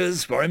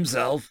forges for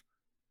himself."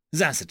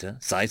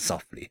 Zacitor sighs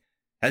softly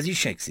as he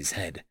shakes his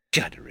head,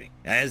 shuddering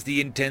as the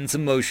intense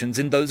emotions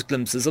in those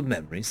glimpses of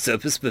memory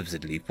surface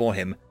vividly for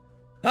him.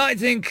 "I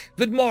think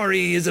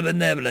Vitmori is a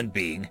benevolent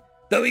being,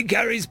 though he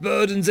carries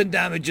burdens and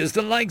damages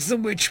the likes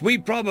of which we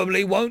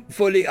probably won't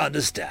fully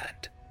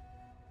understand."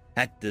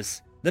 At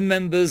this, the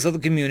members of the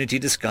community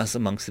discuss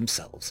amongst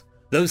themselves,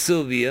 though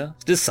Sylvia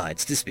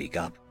decides to speak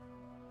up.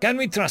 "Can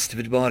we trust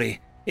Vidmori?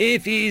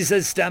 If he's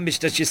as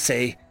damaged as you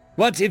say,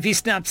 what if he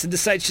snaps and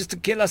decides just to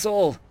kill us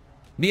all?"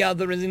 The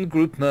others in the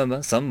group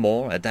murmur some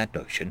more at that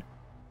notion.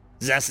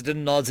 Zacitus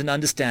nods in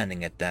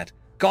understanding at that,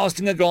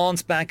 casting a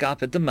glance back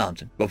up at the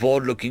mountain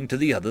before looking to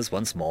the others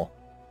once more.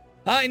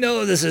 "I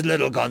know this is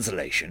little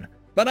consolation,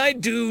 but I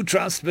do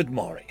trust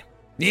Vidmori.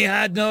 He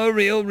had no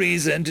real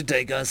reason to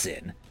take us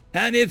in,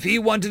 and if he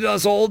wanted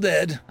us all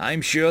dead,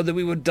 I'm sure that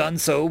we would have done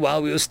so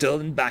while we were still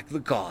in back of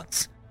the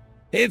carts.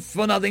 If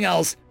for nothing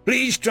else,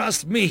 please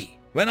trust me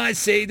when I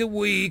say that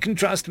we can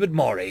trust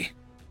Vidmori."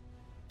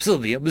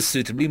 Sylvia was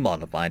suitably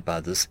mollified by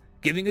this,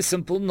 giving a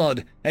simple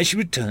nod as she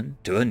returned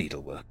to her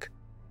needlework.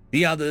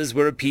 The others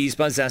were appeased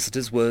by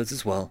Zacitus' words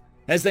as well,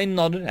 as they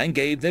nodded and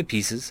gave their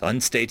pieces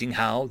on stating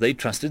how they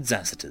trusted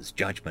Zacitus'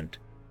 judgment.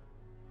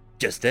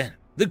 Just then,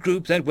 the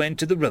group that went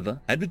to the river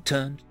had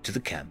returned to the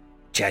camp,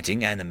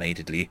 chatting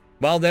animatedly,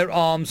 while their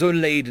arms were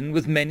laden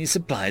with many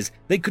supplies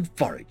they could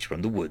forage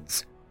from the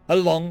woods,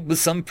 along with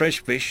some fresh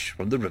fish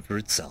from the river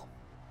itself.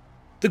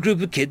 The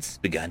group of kids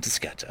began to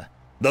scatter.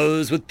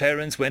 Those with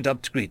parents went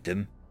up to greet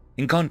them.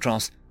 In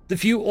contrast, the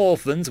few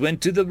orphans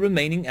went to the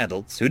remaining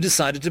adults who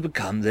decided to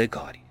become their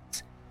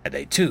guardians, and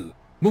they too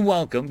were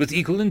welcomed with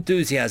equal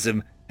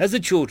enthusiasm as the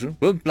children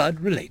were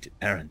blood-related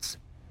parents.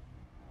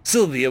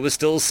 Sylvia was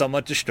still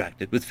somewhat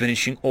distracted with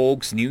finishing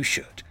Aug's new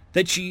shirt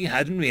that she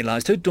hadn't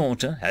realized her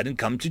daughter hadn't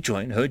come to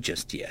join her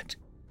just yet.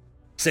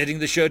 Setting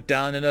the shirt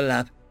down in her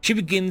lap, she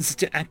begins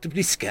to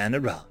actively scan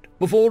around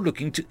before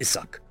looking to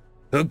Isak,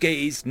 her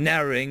gaze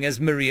narrowing as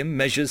Miriam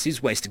measures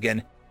his waist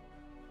again.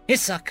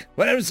 "Isak,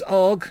 where's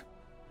Og?"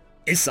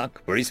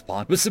 Isak, for his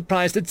part, was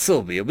surprised that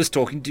Sylvia was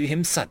talking to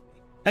him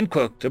suddenly, and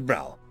quirked a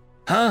brow.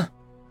 "Huh?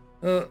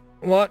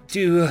 What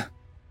do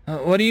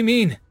you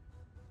mean?"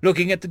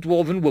 Looking at the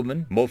dwarven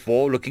woman,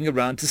 before looking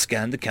around to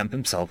scan the camp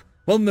himself,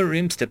 while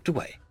Miriam stepped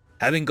away,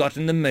 having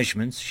gotten the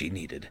measurements she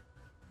needed.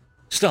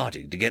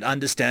 Starting to get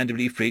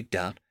understandably freaked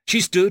out,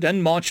 she stood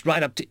and marched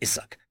right up to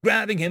Isak,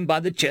 grabbing him by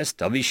the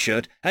chest of his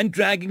shirt and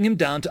dragging him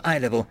down to eye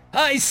level.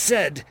 "I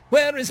said,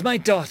 where is my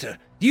daughter?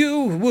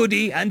 You,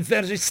 Woody, and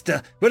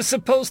Verista were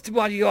supposed to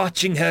be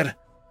watching her."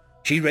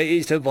 She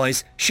raised her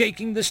voice,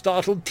 shaking the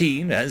startled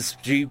teen as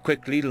she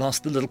quickly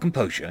lost the little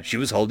composure she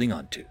was holding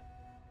on to.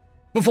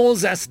 Before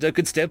Zacitus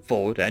could step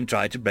forward and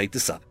try to break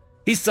this up,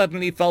 he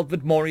suddenly felt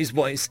Vidmori's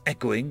voice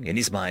echoing in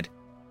his mind.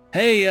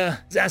 "Hey,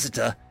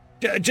 Zacitus,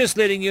 just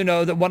letting you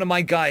know that one of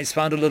my guys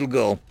found a little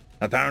girl.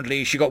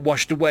 Apparently she got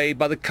washed away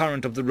by the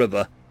current of the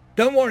river.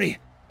 Don't worry,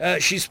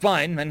 she's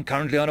fine and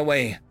currently on her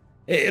way.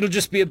 It'll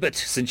just be a bit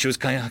since she was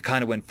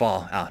kind of went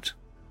far out."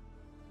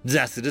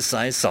 Zacitus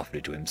sighed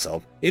softly to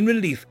himself in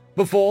relief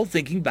before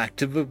thinking back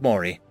to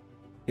Vidmori.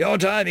 "Your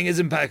timing is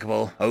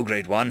impeccable, O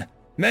Great One.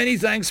 Many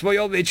thanks for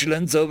your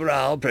vigilance over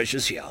our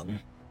precious young."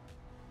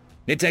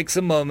 It takes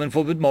a moment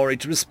for Vidmori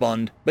to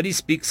respond, but he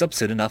speaks up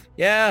soon enough.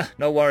 "Yeah,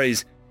 no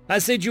worries. I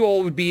said you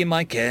all would be in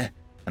my care,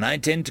 and I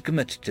intend to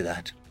commit to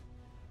that."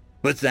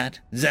 With that,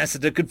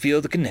 Zacitus could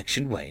feel the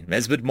connection wane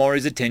as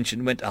Vidmori's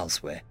attention went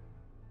elsewhere.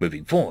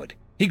 Moving forward,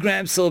 he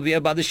grabs Sylvia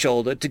by the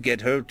shoulder to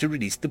get her to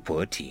release the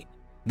poor teen,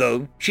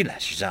 though she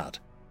lashes out,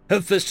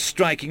 her fists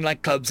striking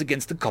like clubs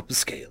against the copper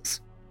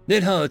scales.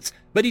 It hurts,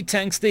 but he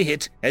tanks the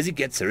hit as he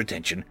gets her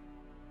attention.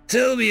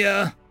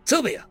 Sylvia,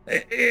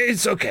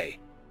 it's okay.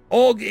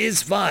 Og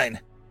is fine.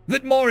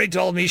 Vidmori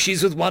told me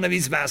she's with one of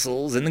his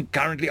vassals and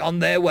currently on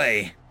their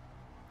way."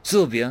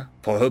 Sylvia,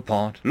 for her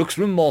part, looks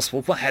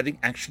remorseful for having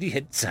actually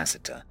hit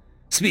Zacitus,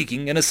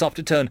 speaking in a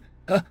softer tone.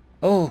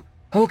 Oh,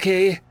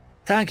 okay,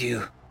 thank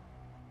you."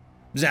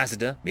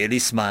 Zacitus merely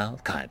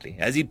smiled kindly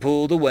as he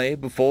pulled away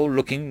before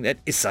looking at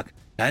Isak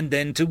and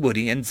then to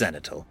Woody and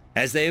Xanatal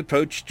as they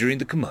approached during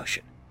the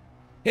commotion.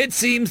 "It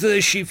seems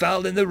that she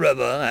fell in the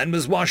river and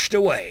was washed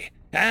away,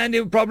 and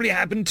it probably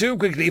happened too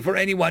quickly for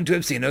anyone to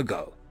have seen her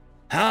go.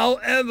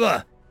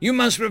 However, you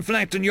must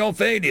reflect on your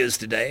failures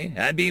today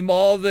and be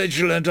more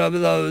vigilant over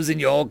those in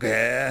your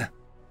care,"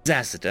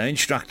 Zacitus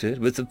instructed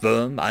with the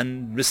firm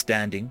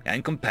understanding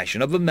and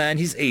compassion of a man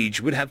his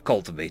age would have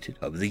cultivated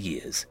over the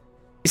years.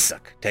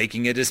 Isak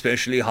taking it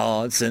especially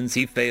hard since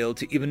he failed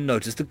to even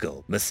notice the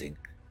girl missing.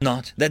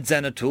 Not that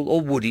Xanatul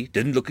or Woody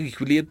didn't look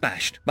equally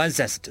abashed by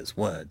Zacitus'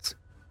 words.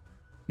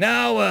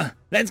 "Now,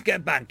 let's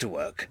get back to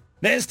work.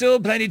 There's still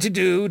plenty to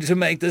do to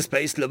make this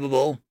place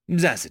livable,"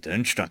 Zacitus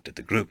instructed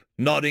the group,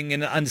 nodding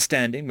in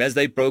understanding as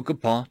they broke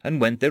apart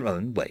and went their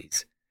own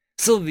ways.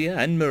 Sylvia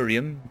and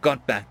Miriam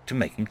got back to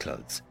making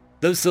clothes,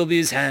 though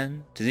Sylvia's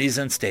hand is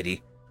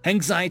unsteady,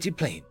 anxiety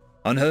plain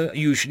on her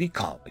usually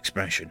calm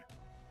expression.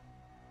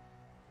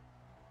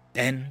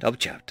 End of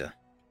chapter.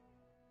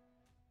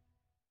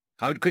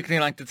 I would quickly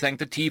like to thank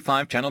the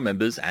T5 channel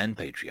members and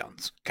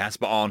Patreons.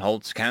 Caspar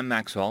Arnholtz, Cam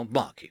Maxwell,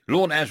 Barky,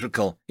 Lord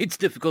Azrakal, It's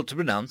Difficult to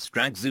Pronounce,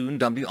 Dragzoon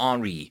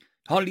WRE,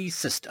 Holly's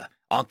Sister,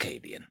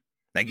 Arcadian.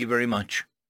 Thank you very much.